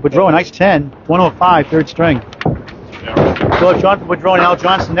 3. Boudreau, a nice 10. 105, third string. So Jonathan Boudreau and Al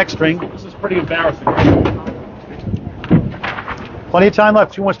Johnson, next string. This is pretty embarrassing. Plenty of time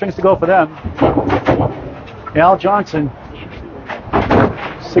left. 2 more strings to go for them. Al Johnson,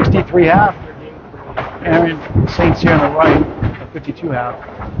 63 half. Aaron Saints here on the right, 52 half.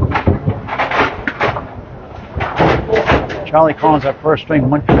 Charlie Collins at first string,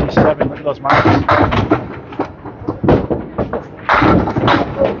 157. Look at those marks.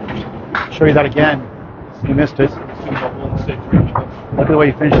 Show you that again. You missed it. Look at the way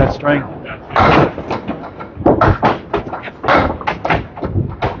you finished that string.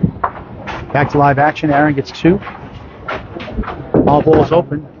 Back to live action. Aaron gets 2. All balls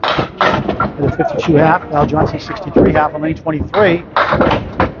open. With a 52 half. Al Johnson 63 half on lane 23.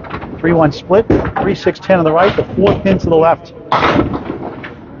 3-1 split. 3-6-10 on the right. The 4 pins to the left.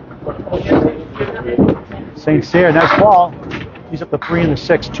 St. Cyr, nice ball. He's up the 3 and the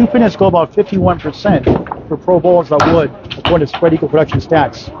 6. 2 pins go about 51% for pro bowlers that would, according to Spread Eagle Production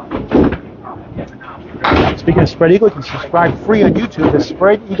stats. Speaking of Spread Eagle, you can subscribe free on YouTube to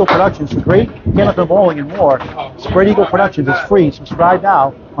Spread Eagle Productions for great Candlepin bowling and more. Spread Eagle Productions is free. Subscribe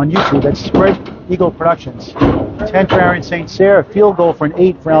now on YouTube. That's Spread Eagle Productions. 10 for Aaron St. Cyr, a field goal for an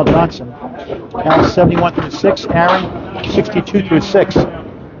 8 for Al Johnson. Al 71 through 6, Aaron 62 through 6.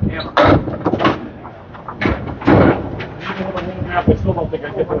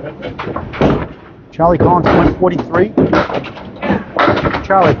 Charlie Collins 143.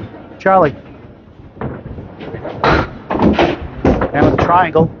 Charlie. And with the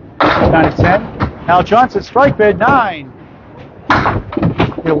triangle, 9 to 10. Al Johnson, strike bid 9.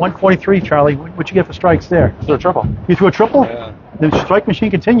 Yeah, 143, Charlie. What'd you get for strikes there? Threw a triple. You threw a triple? Yeah. The strike machine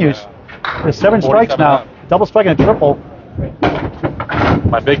continues. There's 7 strikes now. Double strike and a triple.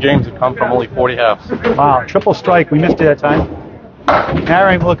 My big games have come from only 40 halves. Wow, triple strike. We missed it that time.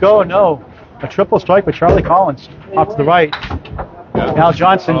 Aaron will go. No. A triple strike with Charlie Collins off to the right. Yeah. Al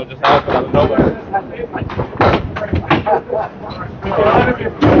Johnson. Oh, just out of nowhere.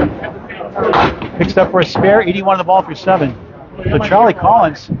 Picks up for a spare, 81 on the ball through 7. So Charlie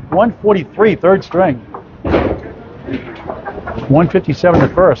Collins, 143, third string. 157 in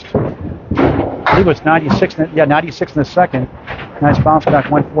the first. I believe it was 96 in the second. Nice bounce back,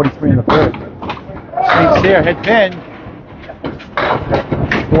 143 in the third. St. Cyr, head pin.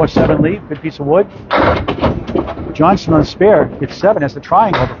 4-7 lead, good piece of wood. Johnson on the spare, gets 7 as the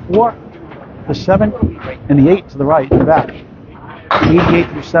triangle. The 4, the 7, and the 8 to the right, in the back. 88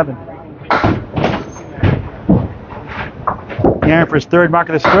 through 7. Aaron for his third mark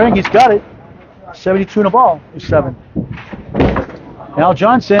of the string, he's got it. 72 in the ball, through 7. Al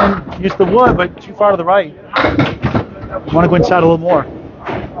Johnson used the wood, but too far to the right. Want to go inside a little more.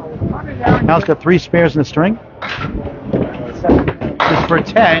 Al's got 3 spares in the string. This is for a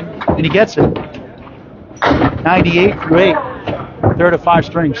 10, and he gets it. 98 through 8. Third of 5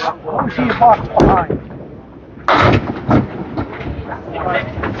 strings. Let me see your box behind.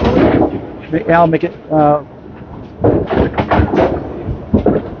 Al make it.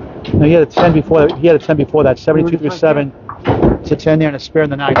 No, he had a 10 before that. He had a 10 before that. 72 through 7. It's a 10 there and a spare in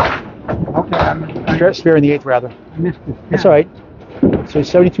the 9th. Okay, Spare in the 8th, rather. I missed it. That's all right. So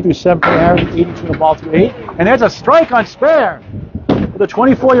 72 through 7 for Aaron, 82 in the ball through 8. And there's a strike on spare for the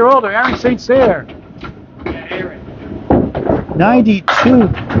 24-year-old Aaron St. Cyr. 92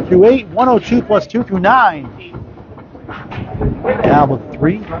 through 8, 102 plus 2 through 9. Al with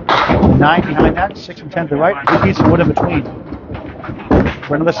 3, 9 behind that, 6 and 10 to the right, 2 pieces of wood in between.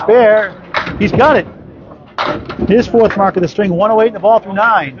 For another spare, he's got it. His 4th mark of the string, 108 in the ball through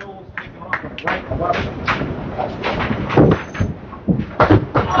 9.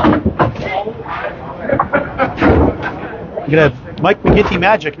 You're going to have Mike McGinty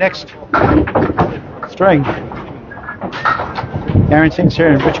magic next string. Aaron St. Cyr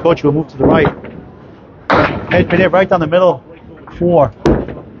and Rich Coach will move to the right. Head pin right down the middle, 4.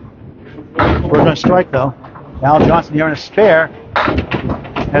 We're going to strike though. Al Johnson here in a spare.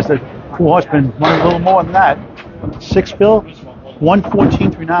 Has the 2 horsemen running a little more than that. 6 bill,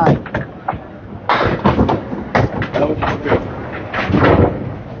 114 through 9.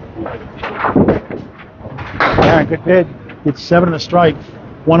 Aaron, good bid. Gets 7 in the strike,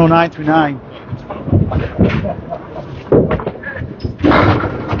 109 through 9.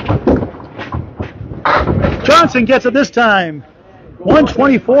 Johnson gets it this time.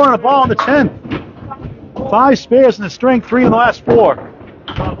 124 on the ball in the 10th. 5 spares in the string, 3 in the last 4.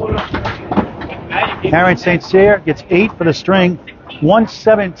 Aaron St. Cyr gets 8 for the string,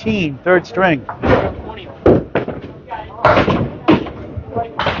 117, third string.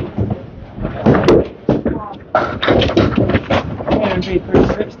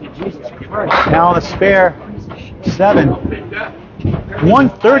 Now on the spare, 7.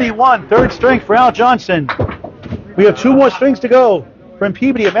 131, third string for Al Johnson. We have 2 more strings to go from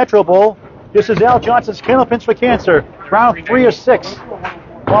Peabody at Metro Bowl. This is Al Johnson's Candlepins for Cancer, round 3 or 6.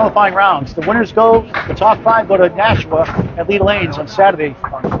 Qualifying rounds. The winners go, the top 5 go to Nashua at Lee Lanes on Saturday,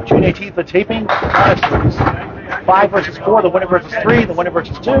 June 18th for taping. 5 versus 4, the winner versus 3, the winner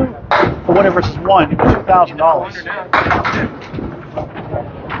versus 2, the winner versus 1, $2,000.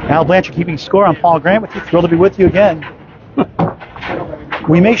 Al Blanchard keeping score. I'm Paul Grant with you. Thrilled to be with you again.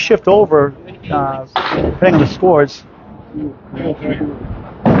 We may shift over, depending on the scores.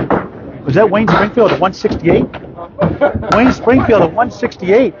 Was that Wayne Springfield at 168? Wayne Springfield at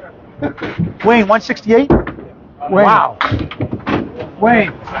 168. Wayne, 168? Wow.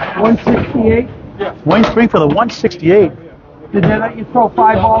 Wayne, 168. Wayne Springfield at 168. Did they let you throw 5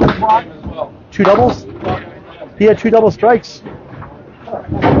 balls in the box? 2 doubles? He had 2 double strikes.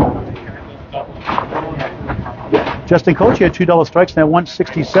 Justin Kochi had 2 double strikes and at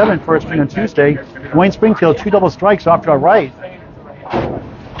 167 first string on Tuesday. Wayne Springfield 2 double strikes off to our right.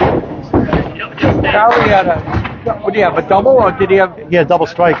 Charlie had would he have a double or did he have? He had a double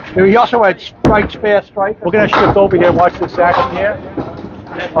strike. He also had strike, spare strike. We're going to shift over here and watch this action here.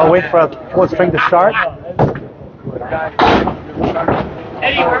 I'll wait for a fourth string to start.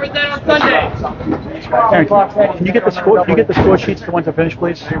 Eddie, where was that on Sunday? Aaron, can you get the score? Can you get the score sheets to when to finish,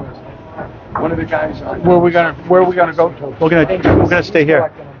 please? One of the guys. Where are we gonna go to? We're gonna stay here.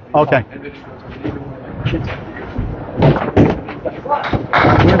 Okay.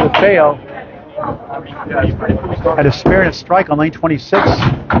 We're Feo had a spare and a strike on lane 26.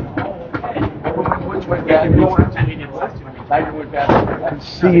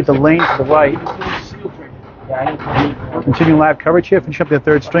 See the lane to the right. Continuing live coverage here. Finish up the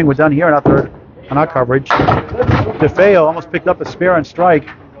third string. We're done here on our coverage. DeFeo almost picked up a spare on strike.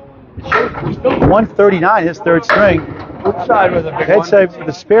 139, his third string. Which side was the big Head save with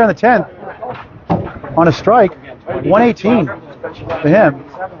a spare in the 10th on a strike. 118 for him.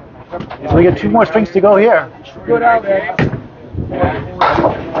 So we get 2 more strings to go here. Good out there.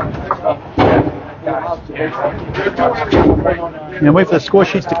 And wait for the score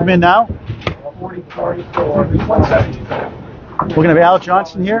sheets to come in now. We're going to have Al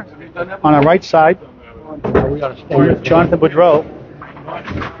Johnson here on our right side. Jonathan Boudreau.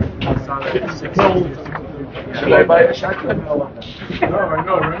 Should I buy a shotgun?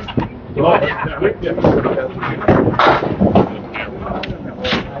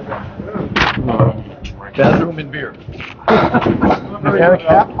 Bathroom and beer. Eric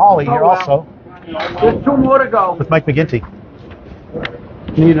Hawley here also There's 2 more to go. with Mike McGinty.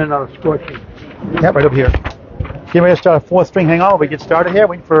 Need another score sheet. Yep, right up here. Getting ready to start a fourth string. Hang on, we get started here.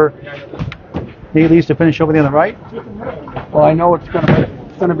 Waiting for Nate Lees to finish over there on the right. Well, I know it's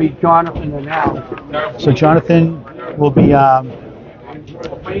gonna be Jonathan and Al. So Jonathan will be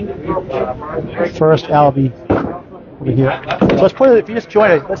first. Al will be over here. So let's put it. If you just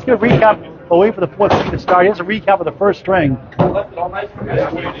join us, let's do a recap. We'll wait for the fourth string to start. Here's a recap of the first string.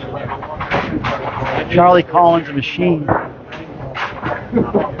 Charlie Collins, a machine.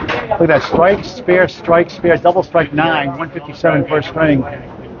 Look at that, strike, spare, double strike 9, 157 first string.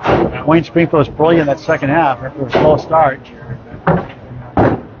 Wayne Springfield was brilliant in that second half after a slow start.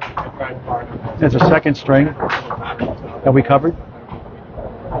 There's a second string that we covered.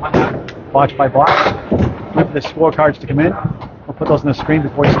 Box by box. Wait for the scorecards to come in. We'll put those on the screen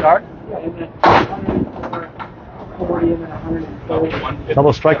before we start.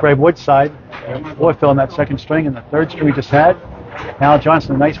 Double strike right Woodside. Warfield in that second string, and the third string we just had. Al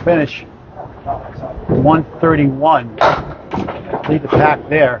Johnson, a nice finish. 131. Lead the pack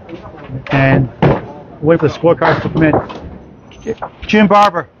there. And wait for the scorecards to come in. Jim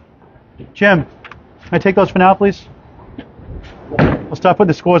Barber. Jim, can I take those for now, please? We'll start putting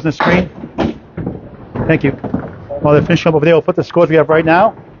the scores on the screen. Thank you. While they're finishing up over there, we'll put the scores we have right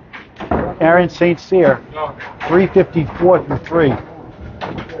now. Aaron St. Cyr, 354 through 3.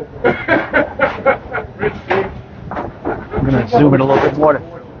 I'm going to zoom in a little bit more.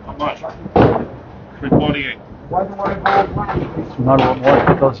 How much? 348. Zoom out a little more to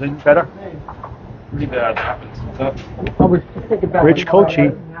put those in better. Pretty bad happens. Rich Kochi,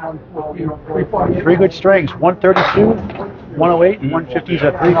 3 good strings, 132, 108, and 150s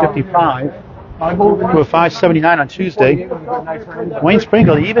at 355. To a 579 on Tuesday. Wayne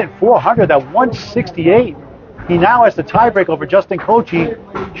Springfield even 400 at 168. He now has the tiebreak over Justin Kochi.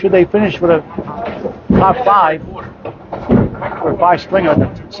 Should they finish with a top 5 or 5 stringer,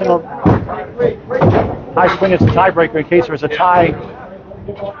 single high string is the tiebreaker in case there's a tie.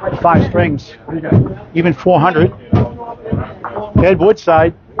 5 strings, even 400. Ed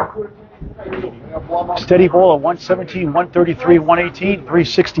Woodside, steady ball of 117, 133, 118,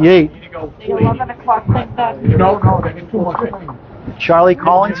 368. 11 o'clock like that. No, they get 2 more strings. Charlie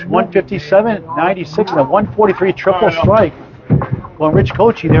Collins, 157, 96, and a 143 triple strike. Well, Rich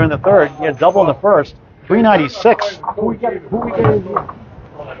Kochi there in the third. He had a double in the first, 396. Who we get in here?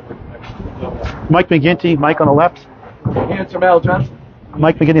 Mike McGinty, Mike on the left. Handsome Al Johnson.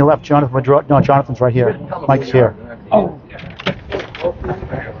 Mike McGinty left, Jonathan Madro. No, Jonathan's right here. Mike's here.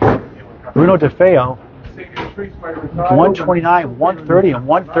 Bruno DeFeo, 129, 130, and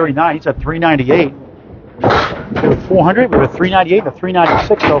 139. He's at 398. We have 400, we have a 398 and a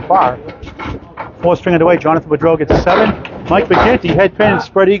 396 so far. 4th string underway, Jonathan Boudreau gets a 7. Mike McGinty, head pin and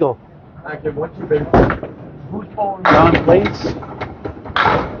spread eagle. John Blades,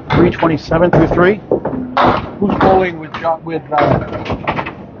 327 through 3. Who's bowling with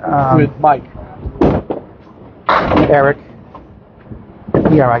Mike? Eric,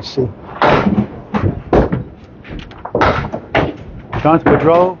 ERIC. Jonathan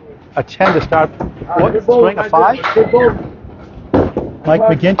Boudreau, a 10 to start. What? String a 5. Mike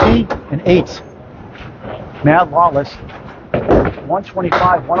McGinty, an 8. Matt Lawless,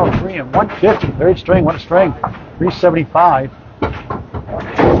 125, 103, and 150. Third string, one string, 375.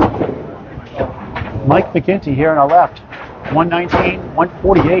 Mike McGinty here on our left, 119,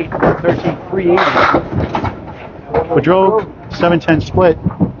 148, 113, 380. Boudreau, 7-10 split.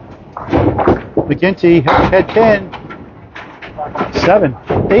 McGinty, head pin, 7,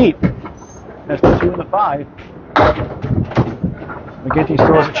 8. That's the 2 and the 5. McGinty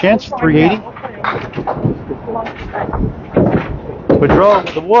still has a chance, 380. Boudreau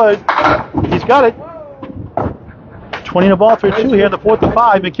with the wood. He's got it. 20 in the ball through 2 here in the 4th and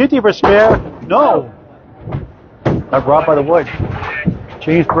 5. McGinty for a spare. No. Got robbed by the wood.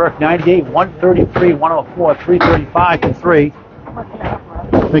 James Burke, 98, 133, 104, 335 to 3.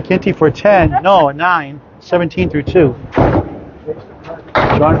 McGinty for a 10. No, a 9. 17 through 2.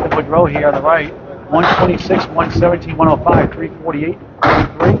 Jonathan Boudreau here on the right. 126, 117, 105, 348,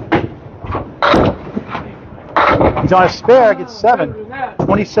 3. He's on a spare, gets 7.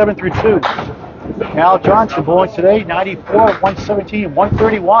 27 through 2. Al Johnson bowling today, 94, 117,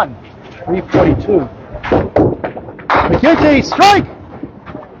 131, 342. McGinty, strike!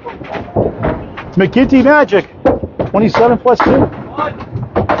 It's McGinty magic. 27 plus 2.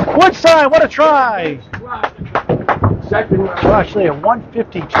 Woodside, what a try! Well, actually a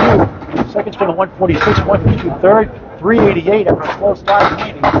 152. Second string a 146, 152 third, 388 after a slow start.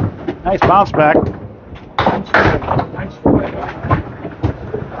 Nice bounce back.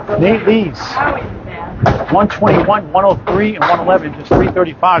 Nate Lees, 121, 103, and 111, just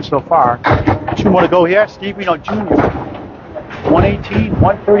 335 so far. 2 more to go here. Steve Reno Jr., 118,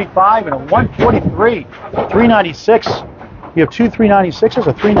 135, and a 143. 396. You have 2 396s,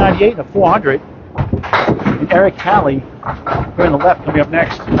 a 398, and a 400. And Eric Talley here on the left coming up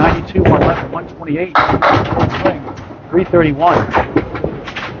next. 92, 111, 128, 331.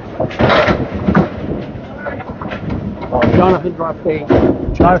 Jonathan dropped 8.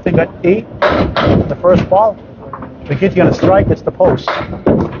 Jonathan got 8 in the first ball. McGinty on a strike, it's the post.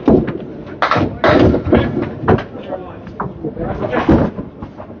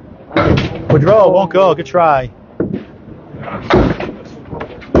 Boudreau won't go, good try.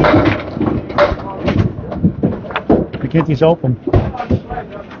 McGinty's open.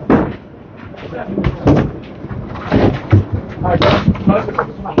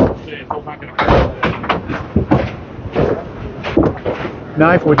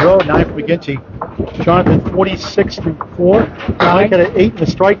 Nine for Woodrow, 9 for McGinty. Jonathan 46 through 4. Mike got an 8 in the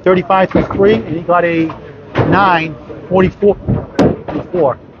strike, 35 through 3, and he got a 9, 44 through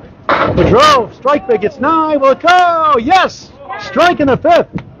 4. Woodrow, strike big, it's 9, will it go? Yes! Strike in the 5th.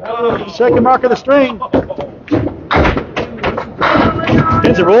 Second mark of the string.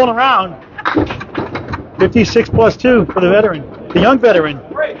 Pins are rolling around. 56 plus 2 for the veteran, the young veteran.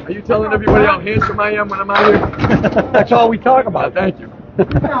 Are you telling everybody how handsome I am when I'm out here? That's all we talk about. Thank you.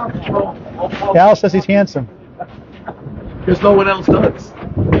 Al says he's handsome. Because no one else does.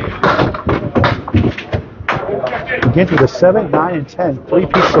 McGinty with a 7, 9, and 10. 3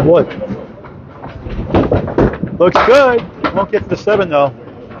 pieces of wood. Looks good. Won't get to the 7 though.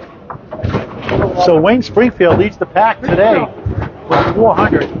 So Wayne Springfield leads the pack today with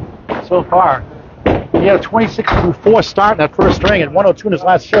 400 so far. He had a 26 through 4 start in that first string and 102 in his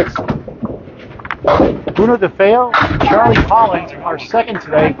last 6. Bruno DeFeo and Charlie Collins are second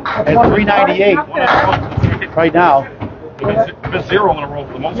today at 398 right now.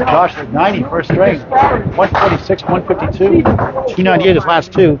 Josh at 90 first string, 146, 152, 298 his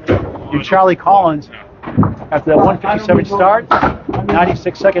last 2. And Charlie Collins after that 157 start,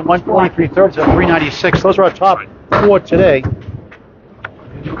 96 second, 143 thirds at 396. Those are our top 4 today.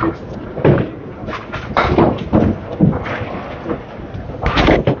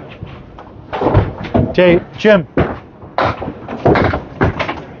 Jim.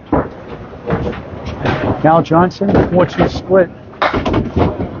 Al Johnson, 4-2 split.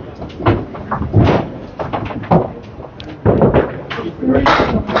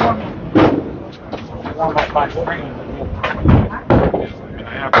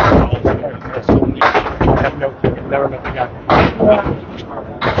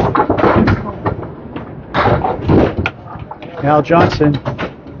 Al Johnson,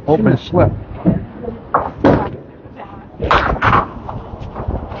 open slip.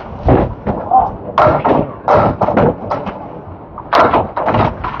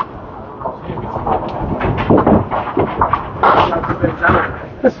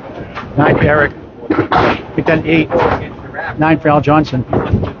 Eric. Pick that 8. 9 for Al Johnson.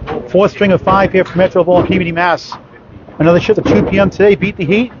 4th string of 5 here for Metro Bowl and Peabody, Mass. Another shift at 2 p.m. today. Beat the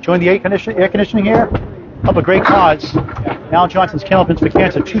heat. Join the air conditioning here. Help a great cause. Al Johnson's Candlepins for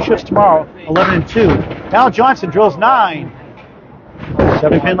Cancer. 2 shifts tomorrow, 11 and 2. Al Johnson drills 9.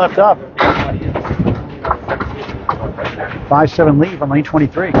 7-pin left up. 5-7 lead on lane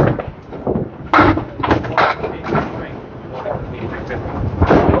 23.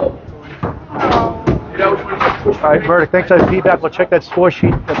 All right, Verdict, thanks for that feedback. We'll check that score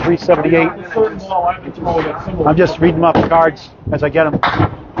sheet at 378. I'm just reading off the cards as I get them.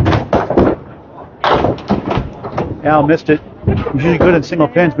 Al missed it. He's usually good in single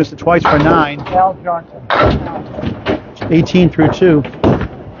pins. Missed it twice for 9. Al Johnson. 18 through 2.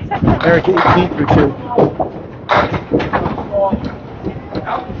 Eric, 18 through 2.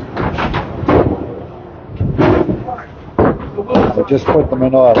 I just put them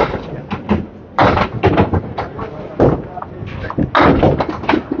in order.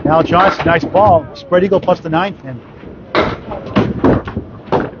 Al Johnson, nice ball. Spread eagle plus the 9 pin.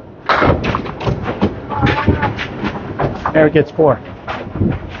 Eric gets 4.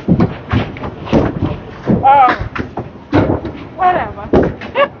 Whatever.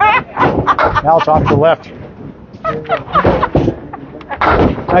 Al's off to the left.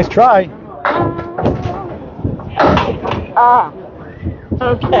 Nice try.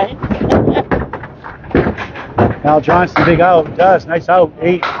 Okay. Al Johnson, big out. Does. Nice out.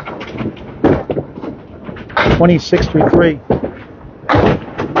 8. 26 through 3.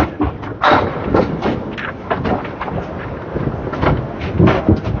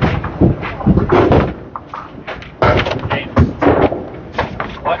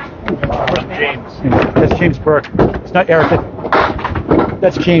 That's James Burke. It's not Eric.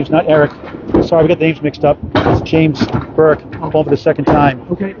 That's James, not Eric. Sorry, we got the names mixed up. It's James Burke. Home for the second time.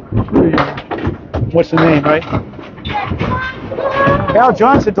 Okay. What's the name, right? Al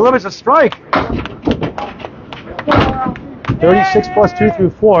Johnson delivers a strike. 36 plus 2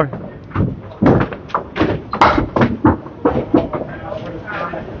 through 4.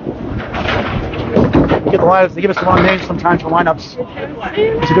 We get the lineups. They give us the wrong names sometimes for lineups.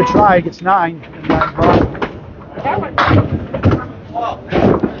 It's a good try. He gets 9.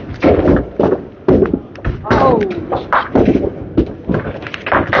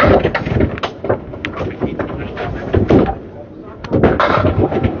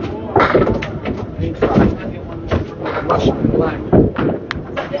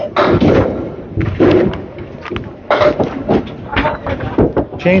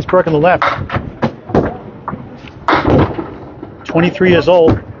 James Burke on the left. 23 years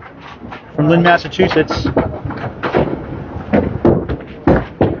old, from Lynn, Massachusetts.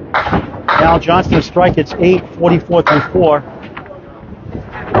 Al Johnson to strike, it's 8, 44 through 4.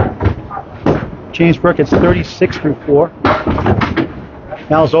 James Burke, it's 36 through 4.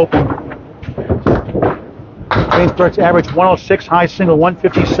 Al's open. James Burke's average 106, high single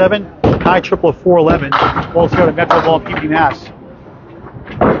 157, high triple of 411. Both here at Metro Ball in Peabody, Mass.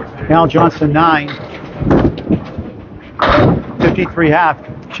 Al Johnson 9. 53 half.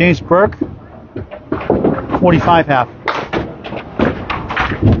 James Burke 45 half.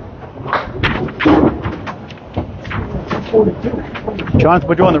 Jonathan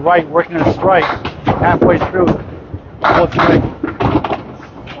Boudreau on the right, working on a strike. Halfway through. Fourth inning.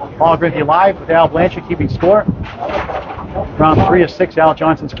 Paul Griffey live with Al Blanchard keeping score. Round 3 of 6, Al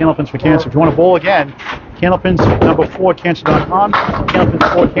Johnson's Candlepins for Cancer. If you want to bowl again, Candlepins number 4 cancer.com,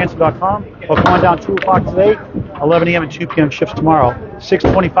 Candlepins4cancer.com, or come on down 2 o'clock today, 11 a.m. and 2 p.m. shifts tomorrow.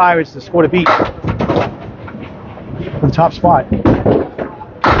 6:25 is the score to beat for the top spot.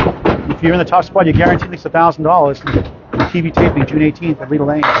 If you're in the top spot, you're guaranteed at least $1,000. TV taping June 18th at Leda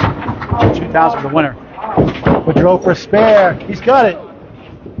Lanes. 2,000 for the winner. Boudreau for a spare. He's got it.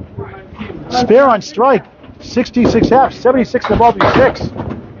 Spare on strike. 66 half, 76 in the ball, 6.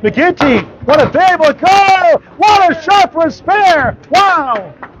 McGinty, what a variable call! What a shot for a spare!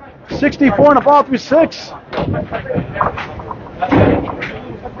 Wow! 64 in the ball through 6.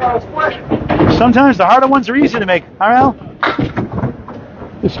 Sometimes the harder ones are easy to make. Huh, Al?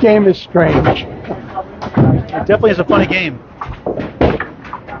 This game is strange. It definitely is a funny game.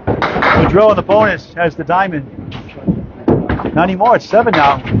 Boudreau on the bonus has the diamond. Not anymore, it's 7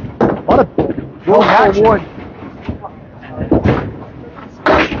 now. A lot of real action. Wood.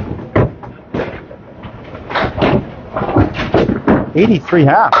 $83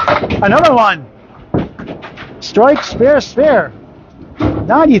 half. Another one. Strike, spare, spare.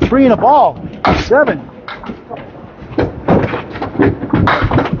 93 in a ball. 7.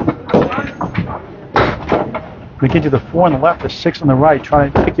 We get to the 4 on the left, the 6 on the right. Try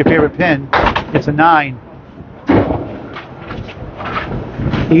to pick your favorite pin. It's a 9.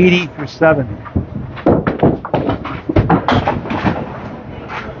 80 through 7.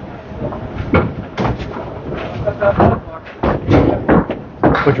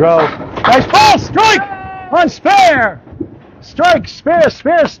 Boudreau. Nice ball. Strike! On spare! Strike, spare,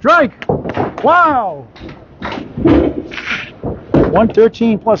 strike! Wow!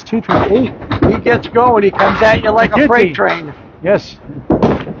 113 plus 2 through 8. He gets going. He comes at you like a freight train. Yes.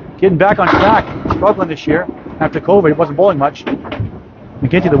 Getting back on track. Struggling this year. After COVID, he wasn't bowling much.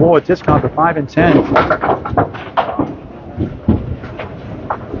 McGinty the War with discount for 5 and 10.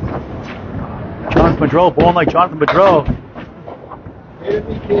 Jonathan Boudreau bowling like Jonathan Boudreau.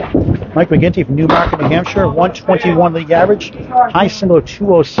 Mike McGinty from Newmarket, New Hampshire, 121 league average, high single of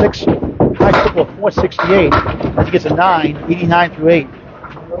 206, high triple of 468. As he gets a 9, 89 through 8.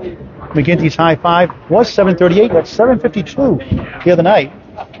 McGinty's high 5 was 738, that's 752 the other night.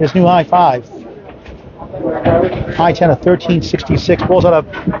 His new high 5. High 10 of 1366, balls out of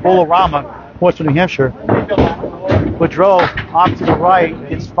Bolorama, Portsmouth, New Hampshire. Boudreau off to the right,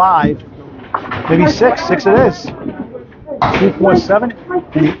 it's 5, maybe 6 it is. 2, 4, 7,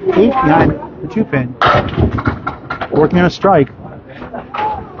 and 8 behind the 2-pin. Working on a strike.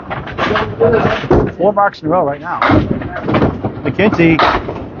 4 marks in a row right now. McGinty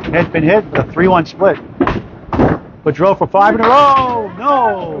has been hit with a 3-1 split. Boudreau for 5 in a row.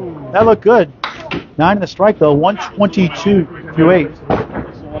 No, that looked good. 9 in the strike though. 122 through 8.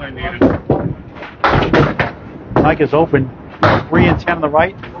 Mike is open. 3 and 10 on the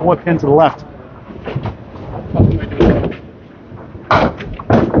right. 4 pins to the left.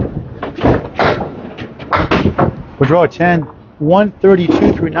 Boudreau at 10,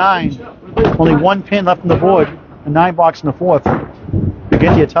 132 through 9. Only 1 pin left on the board. A 9 box in the 4th.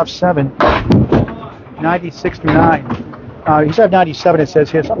 McGinty a tough 7. 96 through 9. He's at 97, it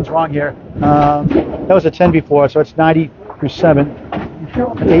says here. Something's wrong here. That was a 10 before, so it's 90 through 7.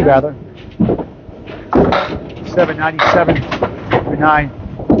 8 rather. 97 through 9.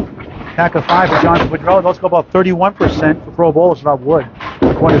 Pack of 5 for Jonathan Boudreau. Those go about 31% for pro bowlers without wood.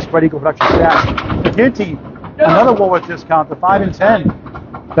 One is spread equal production stats. McGinty, another Woolworth discount, the 5 and 10.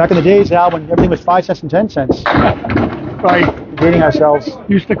 Back in the days, Al, when everything was 5 cents and 10 cents. Right. Dating ourselves.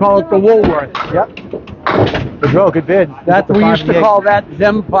 Used to call it the Woolworth. Yep. Boudreau, good bid. We used to call that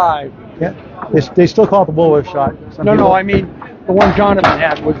them 5. Yeah. They still call it the Woolworth shot. No, I mean, the one Jonathan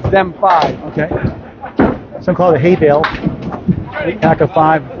had was them 5. Okay. Some call it a hay bale. Pack of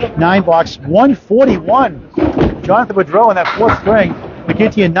 5. 9 box, 141. Jonathan Boudreau in that 4th string.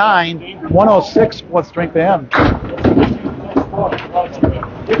 McGinty a 9, 106 4th string for him.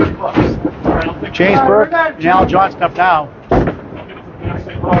 James Burke and Al Johnson up now.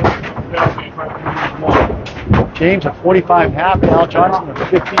 James at 45 half, and Al Johnson at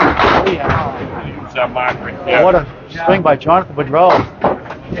 15 half. What a swing by Jonathan Boudreau.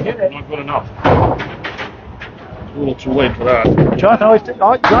 Not good enough. It's a little too late for that.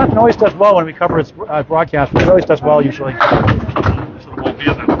 Jonathan always does well when we cover his broadcast. He always does well usually.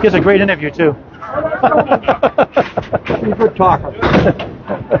 He has a great interview too. He's a good talker.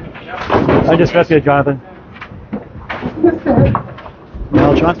 I just rescued Jonathan.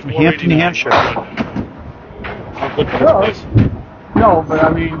 Al Johnson from Hampton, New Hampshire. No, but I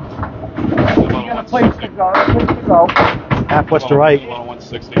mean, you got a place to go. Half west to right.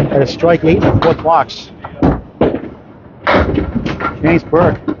 At a strike 8 in the 4th box. James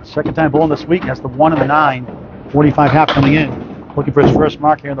Burke, second time bowling this week, has the 1 and the 9. 45 half coming in. Looking for his first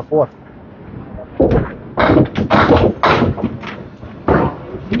mark here in the 4th.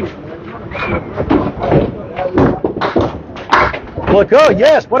 Look good,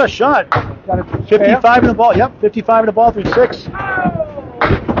 yes, what a shot. 55 in the ball, yep, 55 in the ball through 6.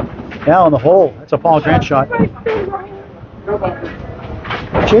 Now in the hole, that's a Paul Grant shot.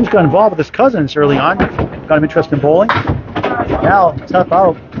 James got involved with his cousins early on, got him interested in bowling. Now, tough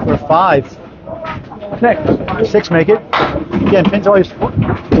out for 5. 6 make it. Again, pins always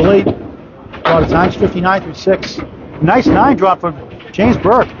delayed a lot of times, 59 through 6. Nice 9 drop from James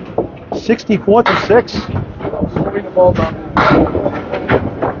Burke, 64 through 6.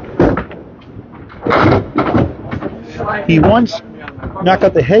 He once knocked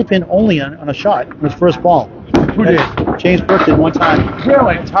out the head pin only on a shot on his first ball. Who did? James Burke did one time.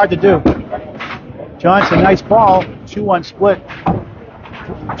 Really? It's hard to do. Johnson, nice ball, 2-1 split.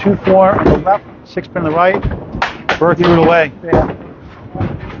 2-4 on the left, 6 pin on the right. Burke threw it away. Yeah.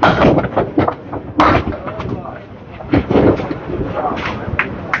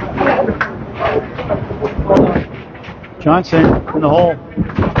 Johnson in the hole.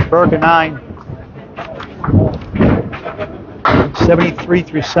 Burke a 9. 73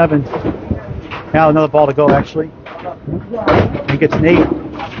 through 7. Now another ball to go, actually. He gets an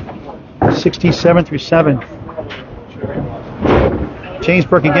 8. 67 through 7. James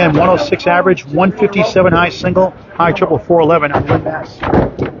Burke again, 106 average, 157 high single, high triple 411 on Win Mass.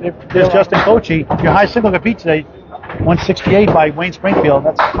 There's Justin Kochi. Your high single got beat today, 168 by Wayne Springfield.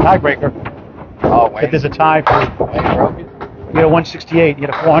 That's a tiebreaker. Oh, Wayne. If there's a tie for Wayne broke it. you had a 168. You had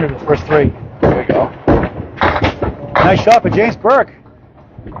a 400 in the first three. There we go. Nice shot for James Burke.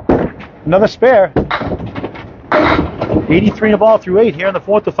 Another spare. 83 in the ball through 8 here in the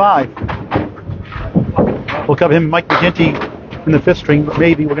 4th to 5. We'll cover him and Mike McGinty in the 5th string, but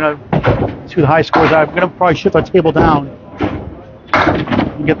maybe we're going to see who the high scores are. We're going to probably shift our table down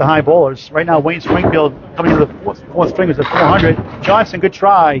and get the high bowlers. Right now, Wayne Springfield coming into the 4th string is at 400. Johnson, good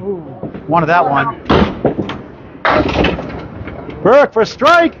try. Wanted that one. Burke for a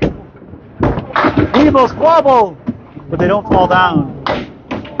strike. Eagles wobble, but they don't fall down.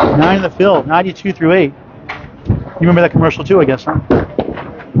 9 in the field, 92 through 8. You remember that commercial too, I guess, huh?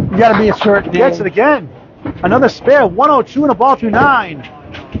 You got to be a certain Gets it again. Another spare, 102 in the ball through 9.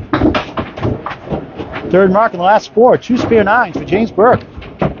 Third mark in the last 4. 2 spare 9s for James Burke.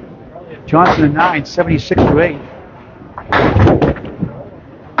 Johnson at 9, 76 through 8.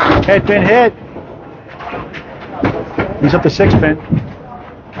 Head pin hit. He's up to 6 pin.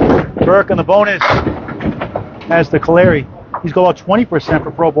 Burke on the bonus has the Caleri. He's got about 20%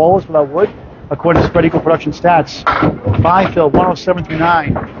 for pro bowlers without wood, according to Spread Eagle Production stats. Byfield, 107 through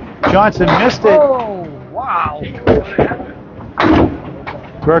 9. Johnson missed it. Oh, wow.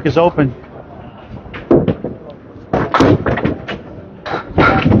 Burke is open.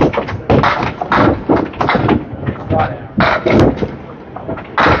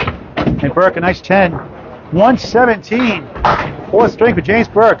 And Burke, a nice 10. 117. 4th string for James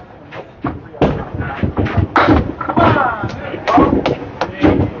Burke.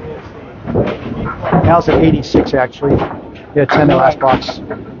 Al's at 86 actually. He had 10 in the last box. 10.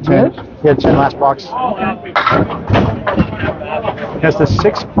 He had 10 last box. He has the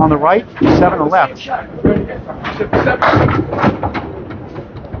 6 on the right, 7 on the left. Sorry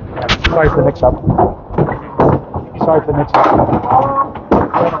for the mix-up. Sorry for the mix-up.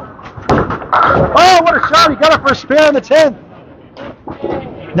 Oh, what a shot! He got it for a spare in the 10th.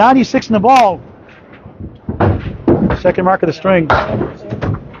 96 in the ball. Second mark of the string.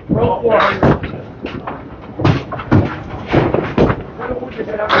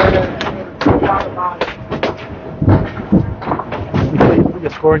 You're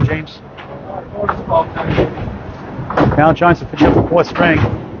scoring, James. Al Johnson picking up the 4th string.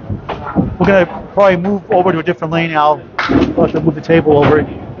 We're going to probably move over to a different lane, Al. We'll have to move the table over.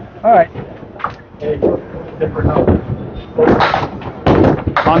 All right.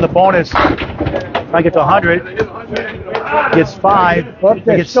 On the bonus, if I get to 100, gets 5, he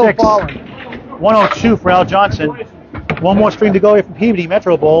gets 6. 102 for Al Johnson. One more string to go here from Peabody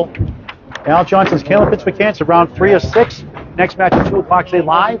Metro Bowl. Al Johnson's Candlepins for Cancer, round 3 of 6. Next match at 2 o'clock today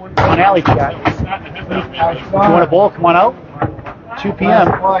live on Alley Chat. If you want a bowl, come on out. 2 p.m.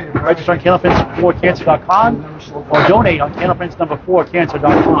 Register on candlepins4cancer.com or donate on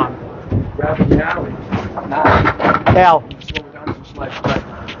candlepins4cancer.com. Al,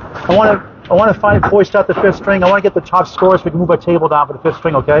 I want to find before we start the 5th string. I want to get the top scores so we can move our table down for the 5th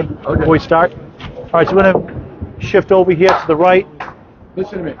string, okay? Before we start. All right, so we're going to shift over here to the right.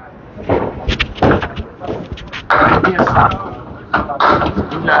 Listen to me.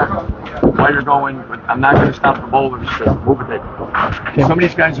 While you're going, but I'm not going to stop the bowlers to move a table. Okay. Some of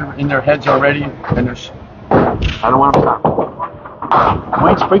these guys are in their heads already, and there's. I don't want them to stop.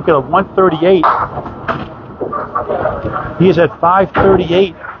 Wayne Springfield, 138. He is at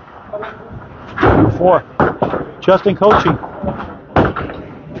 538. 4. Justin Kochi.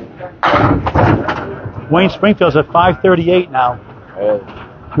 Wayne Springfield's at 538 now.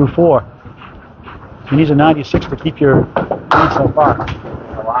 Through 4. He needs a 96 to keep your lead so far.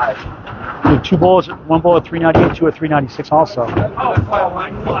 Alive. You have 2 bowls, 1 bowl at 398, 2 at 396 also. We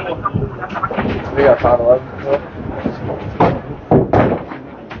got 511.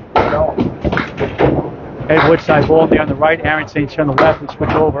 Ed Woodside bowl there on the right, Aaron St. Cyr on the left, and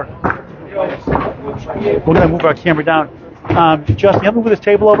switch over. We're going to move our camera down. Justin, help me move this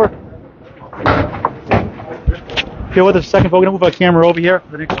table over. Here with us a second, but we're going to move our camera over here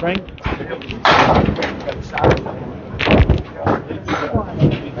for the next string.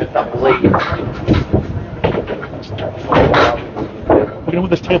 We're going to move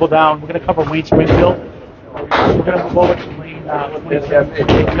this table down. We're going to cover Wayne Springfield. We're going to move over to lane 27. Can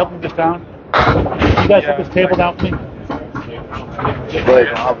you help move this down? You guys put this table down for me.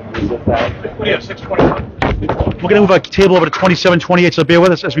 We have 621. We're going to move our table over to 2728, so bear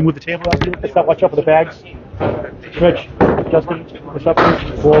with us as we move the table down. Watch out for the bags. Rich, Justin, what's up?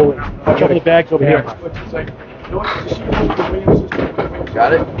 Slowly. Watch out for the bags over here.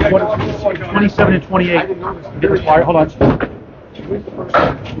 Got it? 27 and 28. Get this wire. Hold on.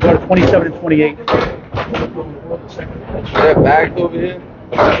 Go to 27 and 28. Is that bagged over here?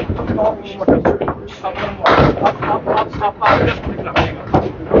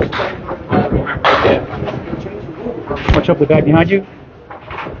 Watch up the bag behind you.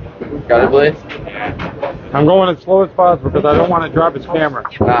 Got it, Blaze? I'm going as slow as possible because I don't want to drop his camera.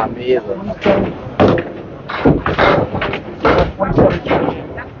 Nah, me either.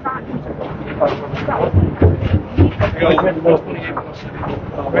 Right here in the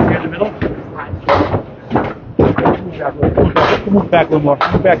middle. Move back a little more.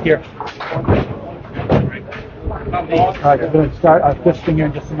 Move back here. All right, we're going to start our fifth thing here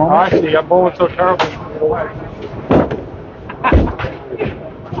in just a moment. I see. I'm bowling so terrible.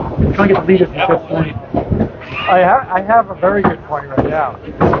 Trying to get the leaders in the fifth point. I have a very good point right now.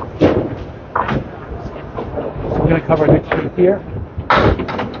 So we're going to cover our next week here.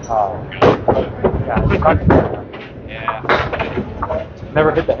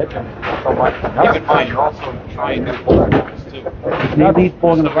 Never hit the head so much. Keep in mind, you're also trying to pull too. Knee lead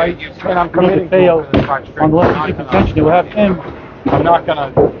pulling on the right. And I'm committing to fail this match. on the left. Keep attention. You'll have him. I'm not going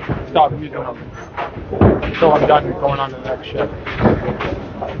to stop using them until I'm done going on to the next shift.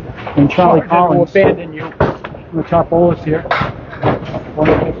 And Charlie Collins. Abandon you. The top bowlers here. One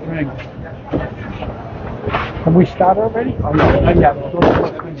of the string. Can we start already? Oh, yeah. Let's go to the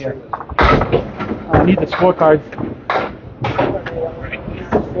first string here. I need the scorecards.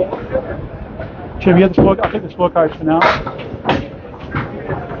 Jim, you have the score? I'll take the scorecards for now.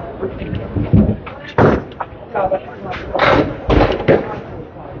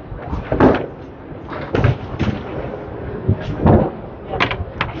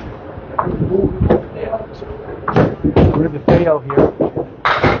 We're at the fail here.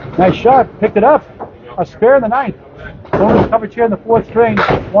 Nice shot. Picked it up. A spare in the ninth. Going to the coverage here in the fourth string.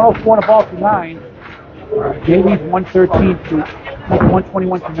 104 and a ball to 9. Davies 113 to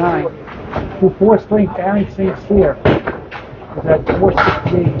 121 to 9. To fourth string, Aaron St. Cyr is at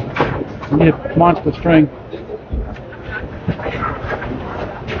 468. We need a monster string.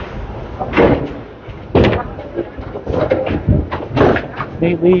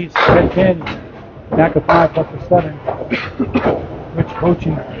 Nate Lee's head pin, back of 5 plus a 7. Rich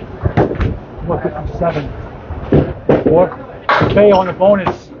coaching, 457. 4. Fail on the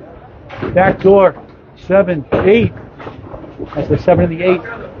bonus. Back door, 7, 8. That's the 7 and the 8.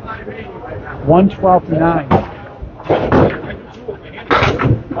 112 to 9.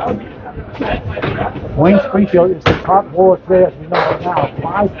 Wayne Springfield is the top bowler today, as we know right now.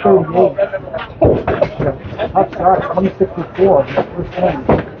 538. Tough start, 26 to 4. First swing,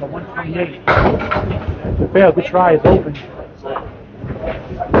 the 128. The fail, good try, is open.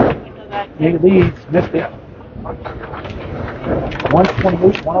 Nate leads, missed it.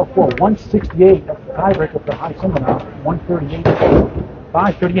 128, 104, 168. That's the tiebreaker for the high single now. 138.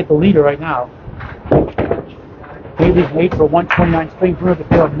 538, the leader right now. Nate leads 8 for 129. Springfield to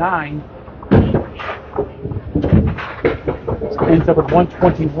field 9. Ends up with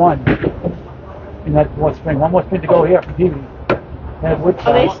 121 in that fourth string. One more spin to go here for Peabody. Are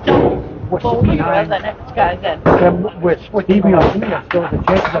they still bowling or are the next guy then? With Peabody on Peabody, still the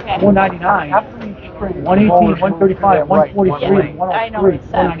chances of 499, 118, 135, 143, 103,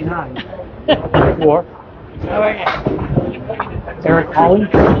 499. 4. Okay. Eric Holly.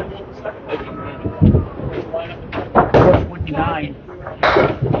 429.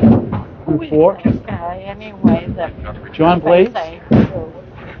 Who is 4. this guy anyway? That John Blades.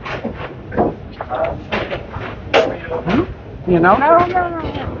 You know? No.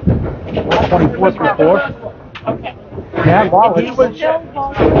 24 for 4. Okay. Matt Wallace. He's still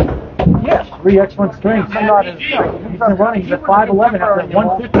bowling? Yes, 3 excellent strings. He's been running. He's at 5'11 after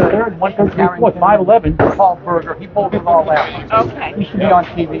 150 third and 133 fourth. 5'11. Paul Berger. He bowled it all out. Okay. He should be on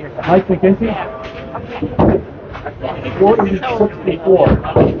TV or something. Mike McGinty. Okay. 464.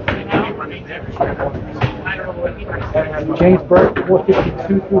 James Burke,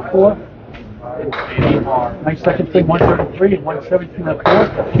 452 through 4. Nice second string, 133 and 117 at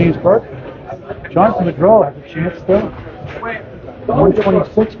 4. James Burke. Jonathan McGraw has a chance still.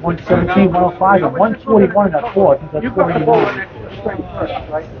 126, 117, 105, and 141 in that 4. He's at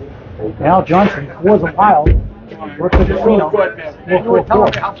 489. Al Johnson, 4's a while. Works at the casino.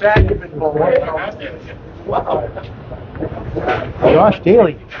 444. How bad you've been bowling. Wow. Josh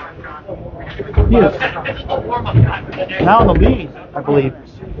Daly. He is now in the lead, I believe.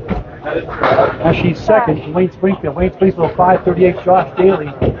 Actually, second to Wayne Springfield. Wayne Springfield 538. Josh Daly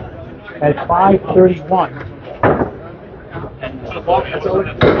at 531.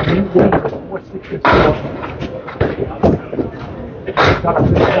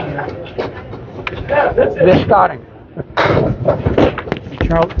 They're starting.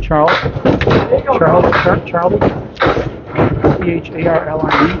 Charlie. Charlie.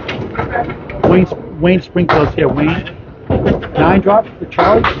 Wayne Springfield's here. Wayne. 9 drops for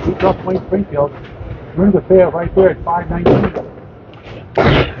Charlie. 2 drops Wayne Springfield. Room to fail right there at 5:19.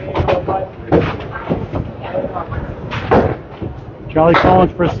 Charlie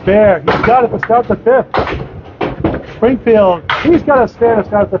Collins for a spare. He's got it to start the 5th. Springfield. He's got a spare to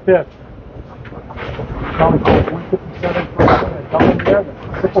start the 5th. Charlie Collins 157 for a double there.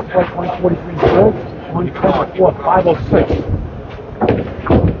 Triple play 143 third. 110 fourth. 506.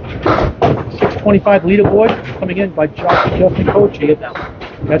 625 leaderboard coming in by Justin Kochi.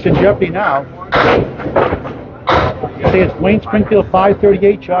 That's in jeopardy now. Say it's Wayne Springfield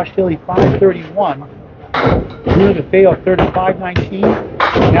 538, Josh Daly 531, Bruno DeFeo 3519,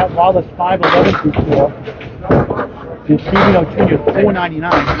 Matt Wallace 511 through 4, and Stevino Jr.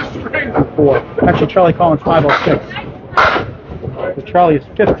 499 through 4. Actually, Charlie Collins 506. So Charlie is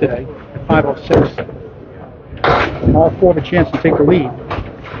 5th today at 506. All 4 have a chance to take the lead.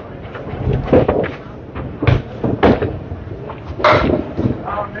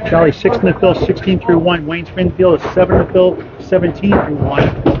 Charlie 6 in the fill, 16 through 1. Wayne Springfield is 7 in the fill, 17 through 1.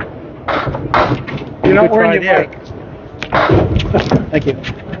 You're not wearing your mic. Thank you.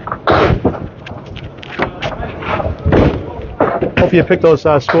 Hope you picked those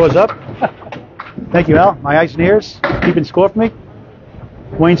scores up. Thank you, Al. My eyes and ears keeping score for me.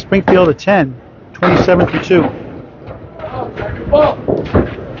 Wayne Springfield at 10, 27 through 2.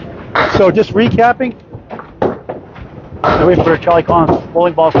 So just recapping. I wait for Charlie Collins'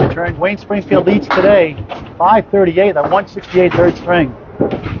 bowling balls to return. Wayne Springfield leads today, 538, that 168 third string.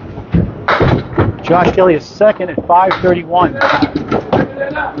 Josh Daly is second at 531.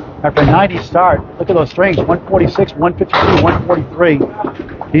 After a 90 start, look at those strings, 146, 152, 143.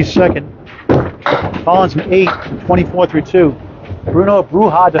 He's second. Collins an 8, 24 through 2. Bruno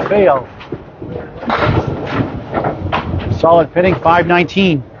Bruja DeFeo. Solid pitting,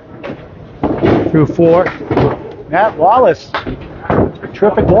 519 through 4. Matt Wallace,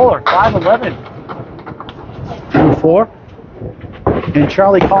 terrific bowler, 511 through 4. And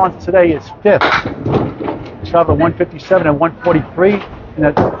Charlie Collins today is 5th. Shot at 157 and 143. And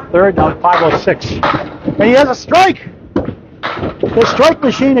at 3rd, now at 506. And he has a strike! The strike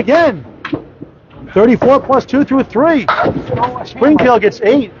machine again. 34 plus 2 through 3. Springfield gets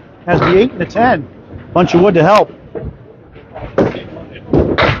 8. Has the 8 and the 10. Bunch of wood to help.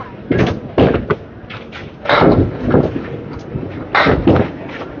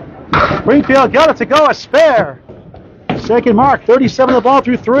 Springfield got it to go, a spare. Second mark, 37 of the ball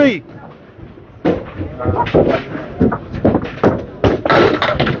through 3.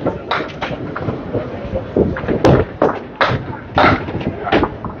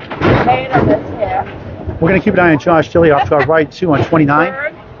 We're going to keep an eye on Josh Daly off to our right, too, on 29.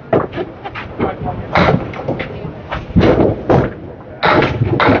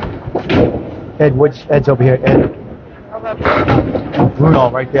 Ed's over here, Ed.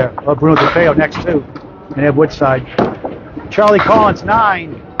 Bruno right there. Oh, Bruno DeFeo next too. And Ed Woodside. Charlie Collins,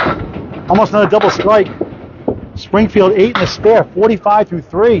 9. Almost another double strike. Springfield 8 in the spare, 45 through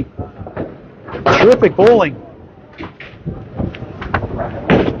 3. Terrific bowling.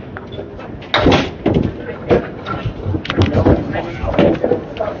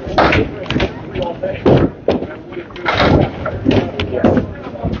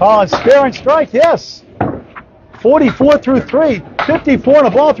 Collins, spare and strike, yes. 44 through 3, 54 on a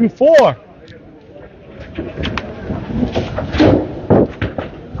ball through 4.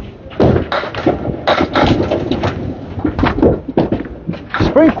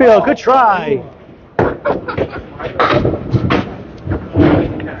 Springfield, good try.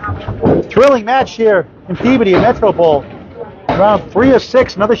 Thrilling match here in Peabody at Metro Bowl. Round 3 of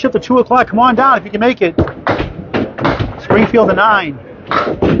 6, another shift at 2 o'clock. Come on down if you can make it. Springfield to 9.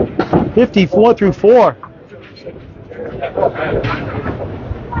 54 through 4.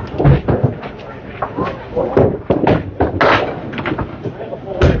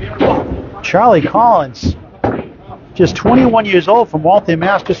 Charlie Collins, just 21 years old from Waltham,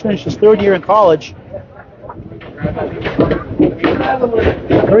 Mass. Just finished his 3rd year in college.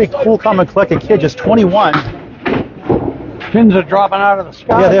 Very cool, calm, and collected kid, just 21. Pins are dropping out of the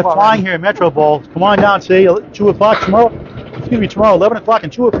sky. Yeah, they're flying here at Metro Bowl. Come on down, say 2 o'clock tomorrow. Excuse me, tomorrow, 11 o'clock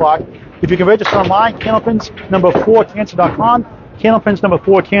and 2 o'clock. If you can register online, Candlepins #4cancer.com, Candlepins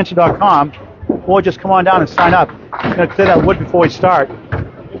 #4cancer.com, or just come on down and sign up. I'm going to clear that wood before we start.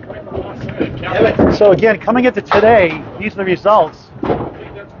 So again, coming into today, these are the results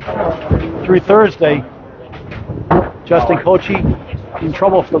through Thursday. Justin Kochi in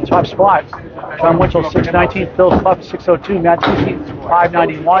trouble for the top spot. John Winchell 619, Phil Clough 602, Matt Susi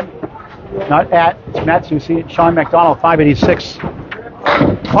 591. Not at, it's Matt Susi. Sean McDonald 586.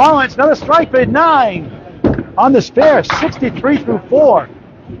 Collins, another strike bid 9 on the spare, 63 through 4.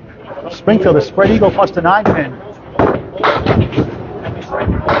 Springfield, the spread eagle plus the 9 pin.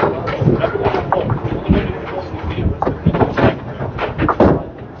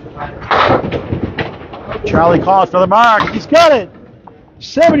 Charlie Collins, another mark. He's got it.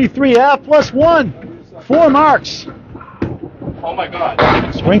 73 half plus 1. 4 marks. Oh my God.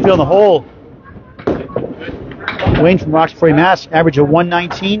 Springfield in the hole. Wayne from Roxbury, Mass. Average of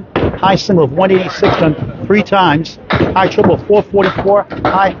 119. High single of 186 done 3 times. High triple 444.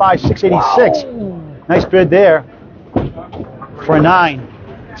 High 5 686. Wow. Nice bid there for a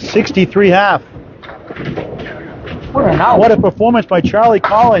 9. 63 half. What a performance by Charlie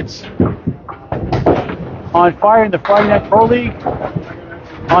Collins. On fire in the Friday Night Pro League.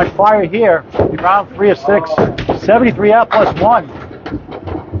 On fire here in round 3 of 6. 73 half plus 1.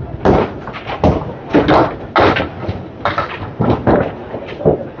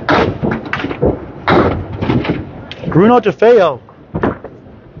 Bruno DeFeo.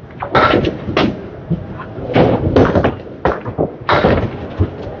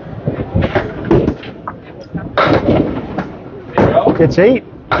 Gets 8.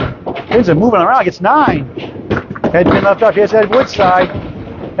 Pins are moving around. Gets 9. Head pin left off. Here's Ed Woodside.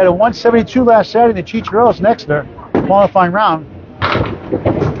 Had a 172 last Saturday in the Cheech Girls next to her. Qualifying round.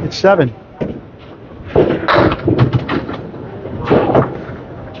 It's 7.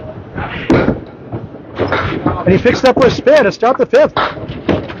 And he picks up with a spare to start the 5th.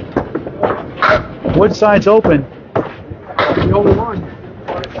 Woodside's open. The only one.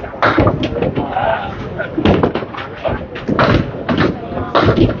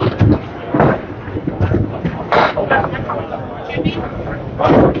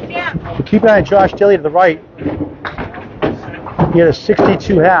 Keep an eye on Josh Daly to the right. He had a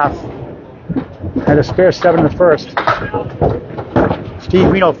 62 half. Had a spare 7 in the first. Steve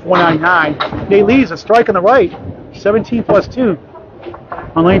Reno 499. Nate Lee's a strike on the right. 17 plus 2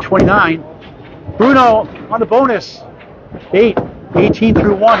 on lane 29. Bruno on the bonus. 8. 18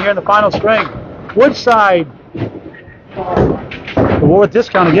 through 1 here in the final string. Woodside. The war with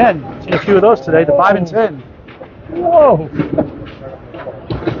discount again. Seen a few of those today. The 5 and 10. Whoa.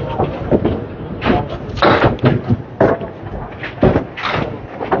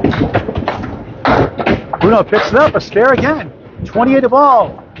 Bruno picks it up, a spare again. 28 of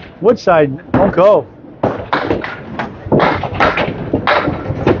all. Woodside won't go.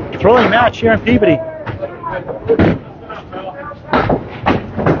 Thrilling match here in Peabody.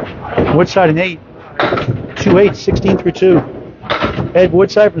 Woodside an 8. 2-8, 16 through 2. Ed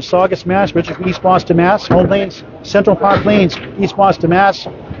Woodside from Saugus, Mass. Richard from East Boston, Mass. Home lanes, Central Park Lanes, East Boston, Mass.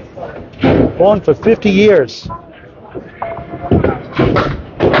 Bowling for 50 years.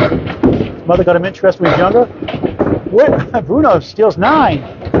 Mother got him interested when he was younger. Bruno steals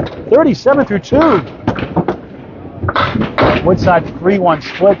 9. 37 through 2. Woodside 3-1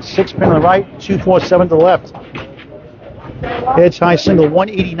 split. 6 pin to the right. 247 to the left. Ed's high single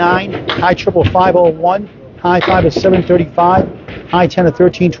 189. High triple 501. High 5 is 735. High 10 to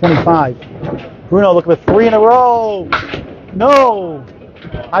 1325. Bruno looking for 3 in a row. No.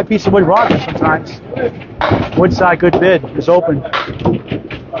 High piece of wood rocking sometimes. Woodside good bid is open.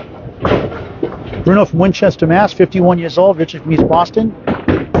 Bruno from Winchester, Mass. 51 years old. Richard from East Boston.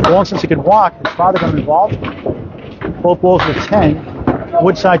 Long since he could walk. His father got him involved. Both balls with 10.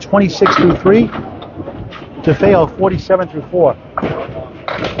 Woodside 26 through 3. DeFeo 47 through 4.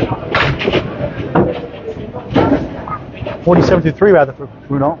 47 through 3 rather for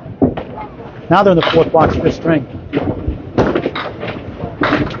Bruno. Now they're in the 4th box, 5th string.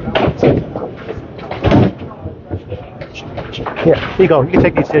 Here you go. You can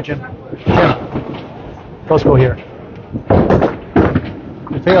take these here, Jim. Let's go here.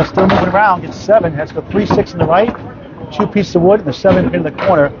 DeFeo still moving around. Gets 7. Has the 3-6 in the right. 2 pieces of wood and the 7 pin in the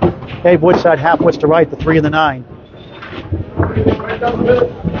corner. Dave Woodside half wits to right. The 3 and the 9.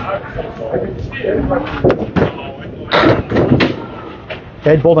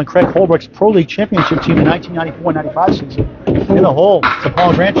 Ed Bold and Craig Holbrook's Pro League Championship team in 1994-95 season. In the hole. It's a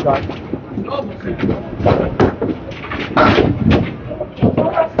Paul Grant shot.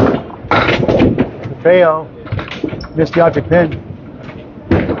 DeFeo missed the object pin.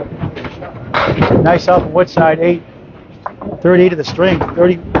 Nice out from Woodside, 8. 38 of the string,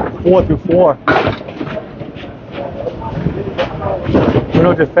 34 through 4.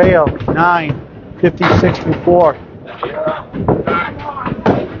 Bruno DeFeo, 9. 56 through 4.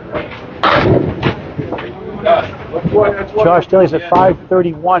 Josh Daly's at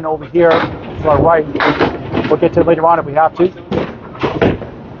 531 over here to our right. We'll get to it later on if we have to.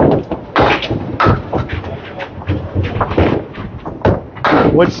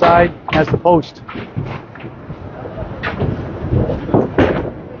 Woodside has the post.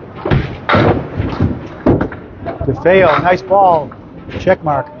 DeFeo, nice ball. Check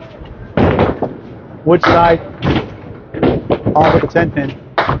mark. Woodside, all with the 10 pin.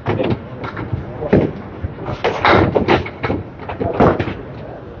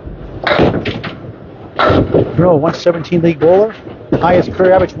 Drill, 117 league bowler. Highest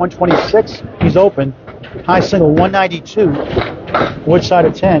career average 126. He's open. High single 192. Woodside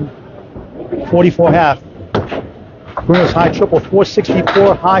at 10. 44 half. Bruno's high triple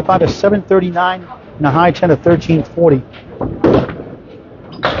 464. High 5 is 739. And a high 10 of 1340.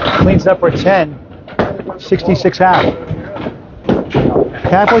 Cleans up for a 10. 66 half.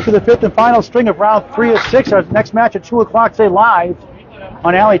 Halfway through the fifth and final string of round 3 of 6. Our next match at 2 o'clock today live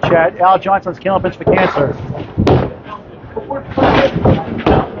on Alley Chat. Al Johnson's Candlepins for Cancer.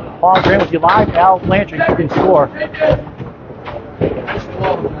 Paul Grant with you live. Al Blanchard keeping score.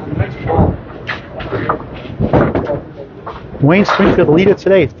 Wayne Springfield, the leader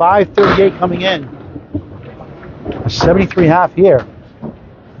today. 538 coming in. A 73 half here.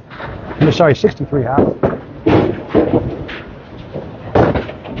 Sorry, 63 half.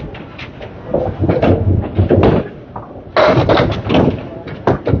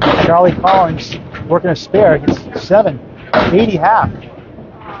 Charlie Collins working a spare, gets 7, 80 half.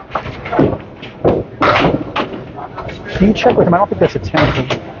 Can you check with him? I don't think that's a 10.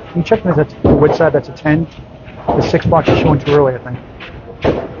 Can you check with him? That's the Woodside, that's a 10. The 6 box is showing too early, I think.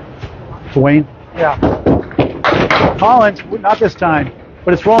 Wayne? Yeah. Collins, not this time.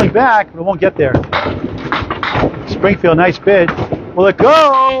 But it's rolling back, but it won't get there. Springfield, nice bid. Will it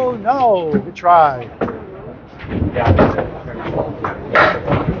go? No. Good try.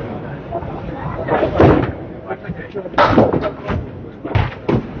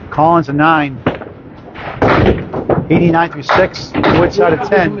 Collins a 9. 89 through 6. Woodside at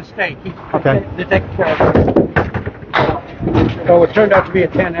 10. Mistake. Okay. So it turned out to be a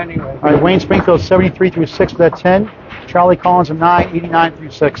 10 anyway. All right, Wayne Springfield 73 through 6 for that 10. Charlie Collins a 9, 89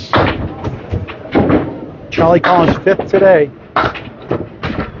 through 6. Charlie Collins 5th today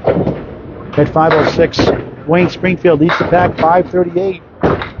at 506. Wayne Springfield leads the pack, 538.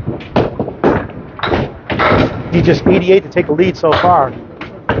 He just 88 to take the lead so far.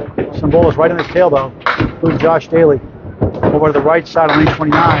 Some bowlers right on his tail though, including Josh Daly. Over to the right side of lane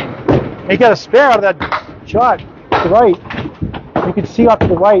 29. He got a spare out of that shot to the right. You can see off to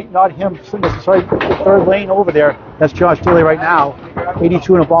the right, not him, sorry, the third lane over there. That's Josh Daly right now.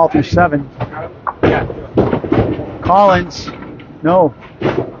 82 and a ball through 7. Collins, no.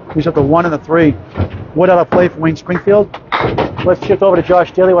 He's up to 1 and the 3. Wood out of play for Wayne Springfield. Let's shift over to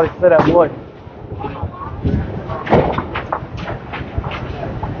Josh Daly while they play that Wood.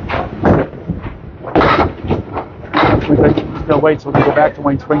 He's going to wait so we can go back to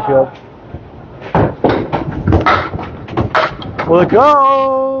Wayne Springfield. Will it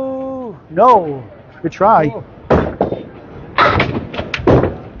go? No. Good try.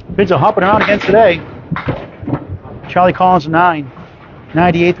 Pins are hopping around again today. Charlie Collins 9.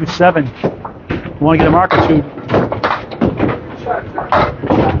 98 through 7. We want to get a mark or two.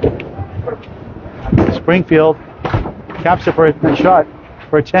 Springfield caps it for a shot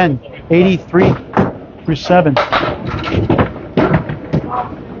for a 10. 83 through 7.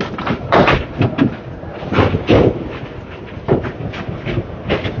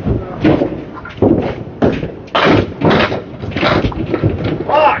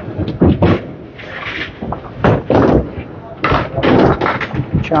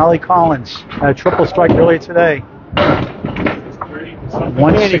 Charlie Collins had a triple strike earlier today.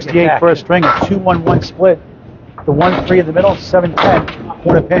 168 for a string, a 2-1-1 split. The 1-3 in the middle, 7-10.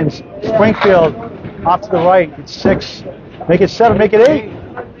 Corner pins. Springfield off to the right. It's 6. Make it 7. Make it 8.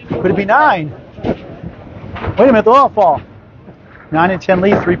 Could it be 9? Wait a minute, they'll all fall. 9 and 10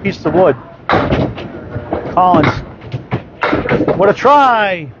 lead, 3 pieces of wood. Collins. What a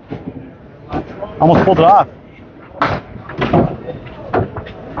try! Almost pulled it off.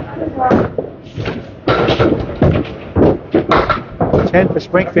 10 for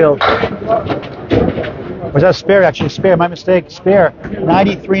Springfield. Was that a spare, actually? Spare, my mistake. Spare.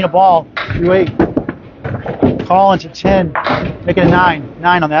 93 in a ball. 2-8. Collins at 10. Make it a 9.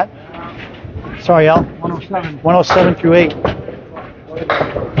 9 on that. Sorry, Al. 107. 107 through 8.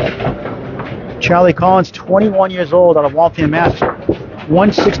 Charlie Collins, 21 years old, out of Waltham, Mass.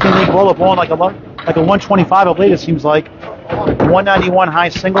 116 league bowler, bowling like a 125 of late, it seems like. 191 high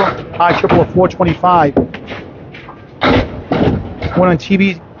single, high triple of 425. One on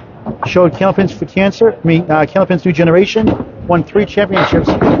TV showed Candlepins for Cancer. Candlepins New Generation. Won 3 championships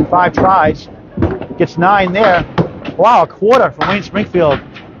in 5 tries. Gets 9 there. Wow, a quarter from Wayne Springfield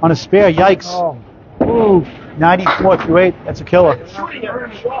on a spare. Yikes. Oh. Ooh. 94 through 8. That's a killer.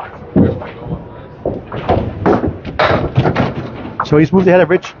 So he's moved ahead of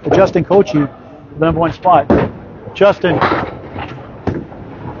Justin Kochi, the number 1 spot. Justin,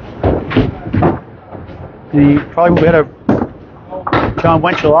 he probably moved ahead of John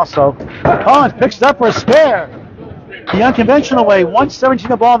Wenchel also. Collins picks it up for a spare. The unconventional way, 117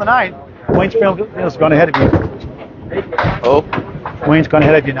 the ball in the 9th. Wayne Springfield's gone ahead of you. Oh. Wayne's gone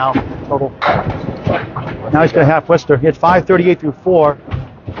ahead of you now, total. Now he's got a half Worcester. He had 538 through 4,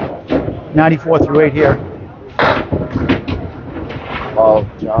 94 through 8 here. Oh,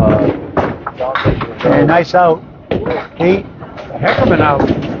 John. And nice out. 8. Heck of an out.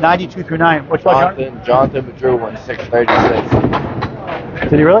 92 through 9. Which one, Jonathan Madrew won 636.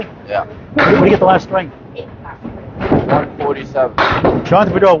 Did he really? Yeah. What did he get the last string? 147.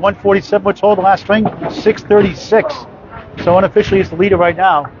 Jonathan Bedore, 147. What's hold the last string? 636. So unofficially, he's the leader right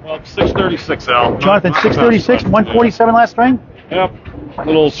now. Well, 636, Al. Jonathan, 636, 147 last string? Yep. A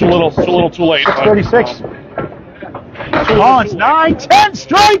little too late. 636. Collins, 9-10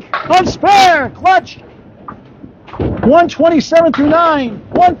 strike on spare. Clutch. 127 through 9.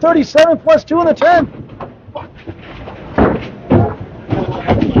 137 plus 2 in the 10th.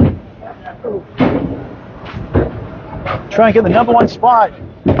 Try and get the number 1 spot.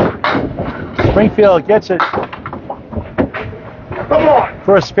 Springfield gets it.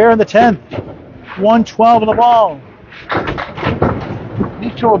 For a spare in the 10th. 112 in the ball.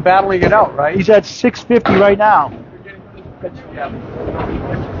 These two are battling it out, right? He's at 650 right now.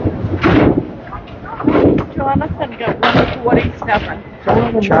 Jonathan got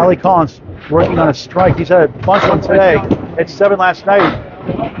 147. Charlie Collins working on a strike. He's had a bunch of them today. Had 7 last night.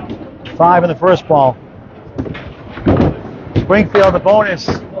 5 in the first ball. Springfield, the bonus.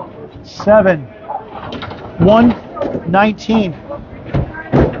 7. 119.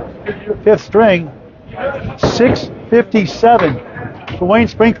 5th string. 657 for Wayne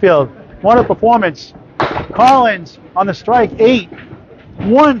Springfield. What a performance. Collins on the strike. 8.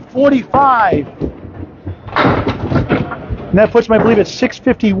 145. And that puts him, I believe, at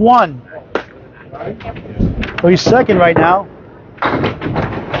 651. So he's second right now.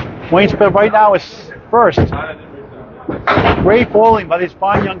 Wayne Springfield right now is first. Great bowling by these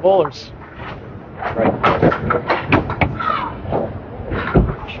fine young bowlers.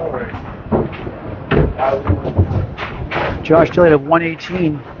 Josh Tilley at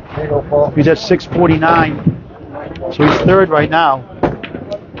 118. He's at 649. So he's third right now.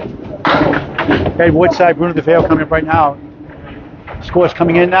 Ed Woodside, Bruno DeFeo coming up right now. Scores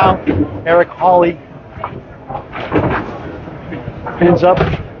coming in now. Eric Hawley ends up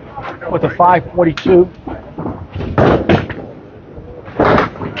with a 542.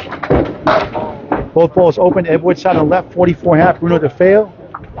 Both balls open. Ed Woodside on the left, 44.5. Bruno DeFeo,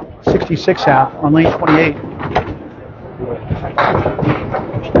 66.5 on lane 28.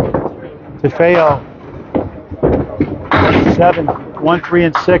 DeFeo, 7, 1, 3,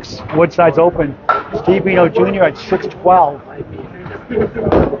 and 6. Woodside's open. Steve Bino Jr. at 612.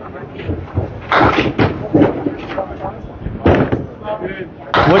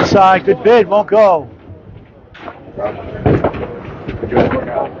 Woodside, good bid, won't go.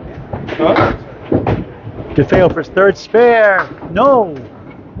 DeFeo for his third spare. No.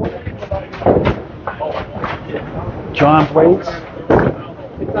 John Blades.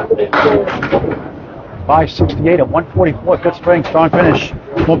 568 at 144. Good spring, strong finish.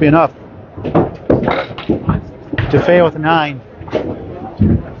 Won't be enough. DeFeo with a 9.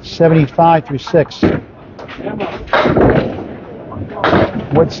 75 through 6.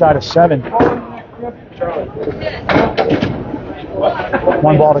 Woodside a 7.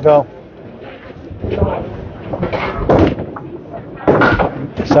 1 ball to go.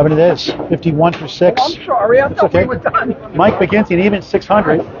 7 it is. 51 through 6. I'm sorry, I thought okay. we were done. Mike McGinty, an even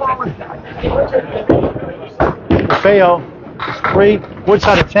 600. DeFeo is 3.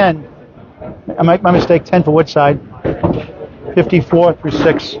 Woodside at 10. My mistake, 10 for Woodside. 54 through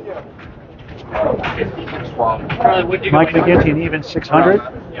 6. Mike McGinty, an even 600.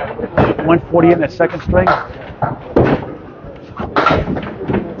 140 in that second string.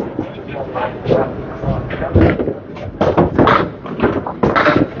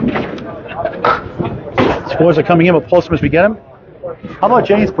 Scores are coming in, but Pulse as we get him. How about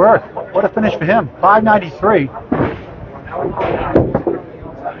James Burke? What a finish for him. 593.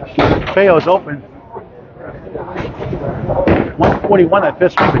 Feo's open. 141 that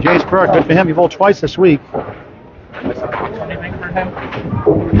fifth string for James Burke. Good for him. He bowled twice this week.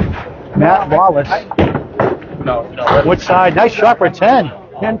 Matt Wallace. Woodside, nice shot for 10.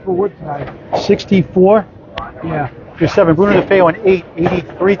 10 for Woodside. 64 Yeah. through 7. Bruno DeFeo on 8,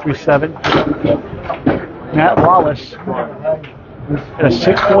 83 through 7. Matt Wallace at a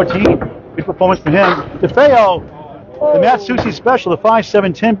 614. Good performance for him. DeFeo, the Matt Susi special, the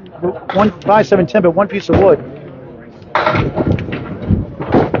 5-7-10, 5-7-10, but one piece of wood.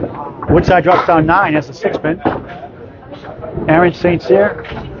 Woodside drops down 9 as a 6-pin. Aaron St. Cyr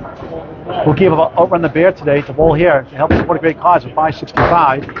will give outrun the bear today to bowl here to help support a great cause with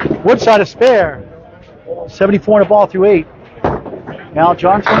 565. Woodside a spare. 74 in the ball through 8. Al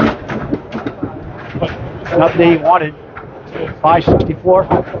Johnson, not the day he wanted. 564.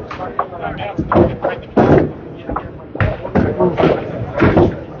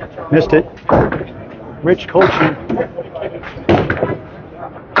 Missed it. Rich coaching.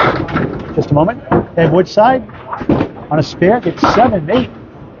 Just a moment. And Woodside on a spare gets 7, 8.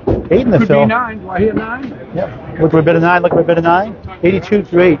 8 in the Could fill. be 9. Do I hear 9? Yep. Look for a bit of 9. Look for a bit of 9. 82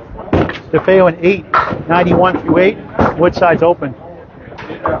 through 8. DeFeo an 8. 91 through 8. Woodside's open.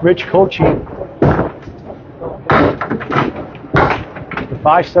 Rich coaching. The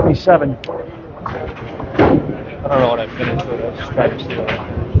 577. I don't know what I finished with. I was just trying to see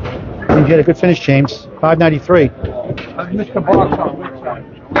what. You get a good finish, James. 593. I've missed the box on Woodside.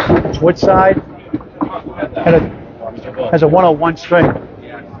 Woodside has a 101 string.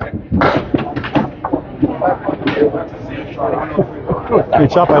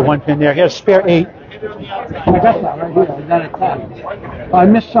 It's up by 1 pin there. He has a spare 8. I got that right here. I got a 10. I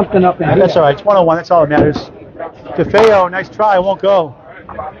missed something up in here. That's all right. It's 101. That's all that matters. DeFeo, nice try. Won't go.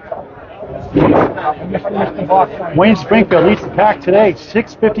 Wayne Springfield leads the pack today.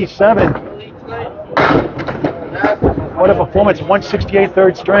 657. What a performance. 168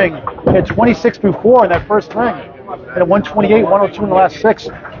 third string. He had 26 through 4 in that first string. At 128, 102 in the last 6.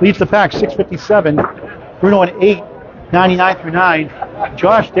 Leads the pack, 657. Bruno an 8, 99 through 9.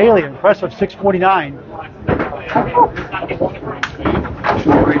 Josh Daly, impressive, 649.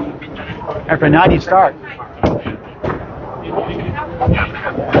 After a 90 start.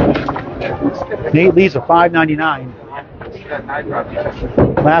 Nate leads a 599.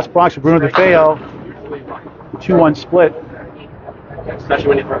 Last box of Bruno DeFeo. 2-1 split. Especially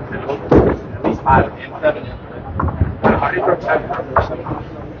when you throw at least 5 and 7.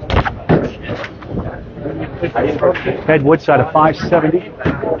 Ed Woodside a 570.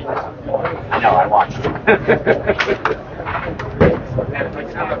 I know, I watched.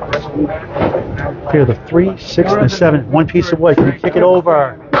 Here the 3, 6, and 7. One piece of wood. Can you kick it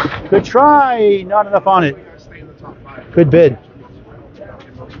over? Good try. Not enough on it. Good bid.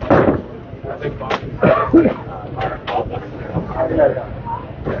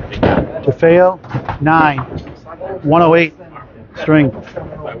 DeFeo 9, 108 string.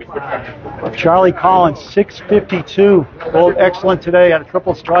 Charlie Collins 652. Bowled excellent today. Had a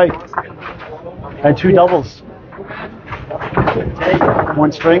triple strike. Had 2 doubles.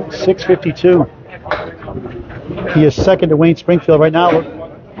 1 string, 652. He is second to Wayne Springfield right now.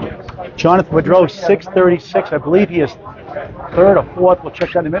 Jonathan Woodrow 636. I believe he is third or fourth. We'll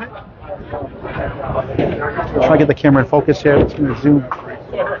check that in a minute. Try to get the camera in focus here. It's going to zoom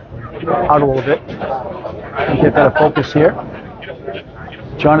out a little bit. Get that in focus here.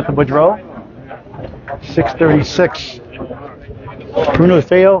 Jonathan Woodrow, 636. Bruno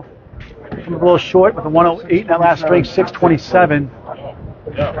DeFeo, a little short with a 108 in that last string, 627.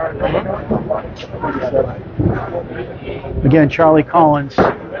 Again, Charlie Collins,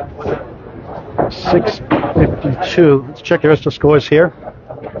 652. Let's check the rest of the scores here.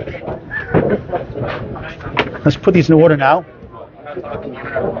 Let's put these in order now.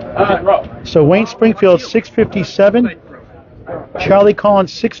 So Wayne Springfield, 657. Charlie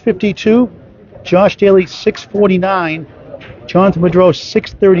Collins, 652. Josh Daly, 649. Jonathan Woodrow,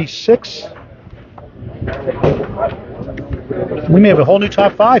 636. We may have a whole new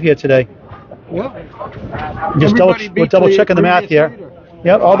top 5 here today. Just we're double checking the math here.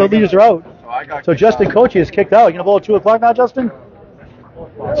 Yep, all the leaders are out. So Justin Kochi is kicked out. You gonna bowl at 2 o'clock now, Justin?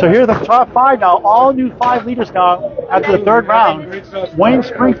 So here are the top 5 now. All new 5 leaders now after the 3rd round. Wayne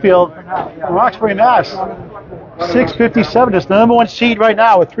Springfield from Roxbury, Mass. 657 is the number 1 seed right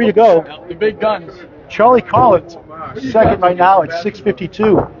now with 3 to go. The big guns. Charlie Collins, second right now at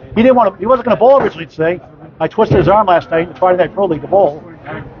 652. He wasn't going to bowl originally today. I twisted his arm last night in the Friday Night Pro League to bowl.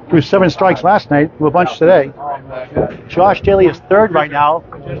 Threw 7 strikes last night, threw a bunch today. Josh Daly is third right now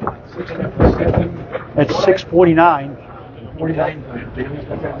at 649.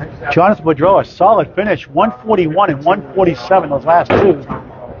 Jonathan Woodrow, a solid finish, 141 and 147 those last 2.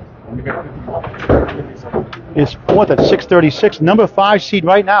 is fourth at 636. Number 5 seed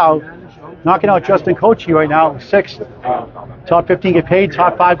right now, knocking out Justin Kochi right now, 6th. Top 15 get paid.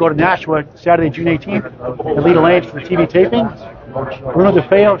 Top 5 go to Nashua Saturday, June 18th. And Lita Lange for the TV taping. Bruno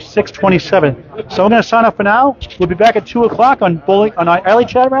DeFeo, 627. So we're going to sign up for now. We'll be back at 2 o'clock on Alley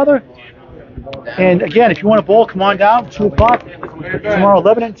Chat, rather. And again, if you want to bowl, come on down, 2 o'clock. Tomorrow,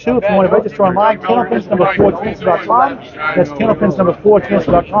 11 and 2. If you want to register online, Candlepins number 4cancer.com. That's Candlepins number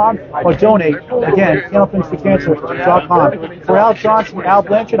 4cancer.com. Or donate. Again, Candlepins4cancer.com. For Al Johnson, Al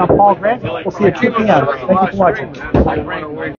Blanchard, I'm Paul Grant. We'll see you at 2 p.m. Thank you for watching.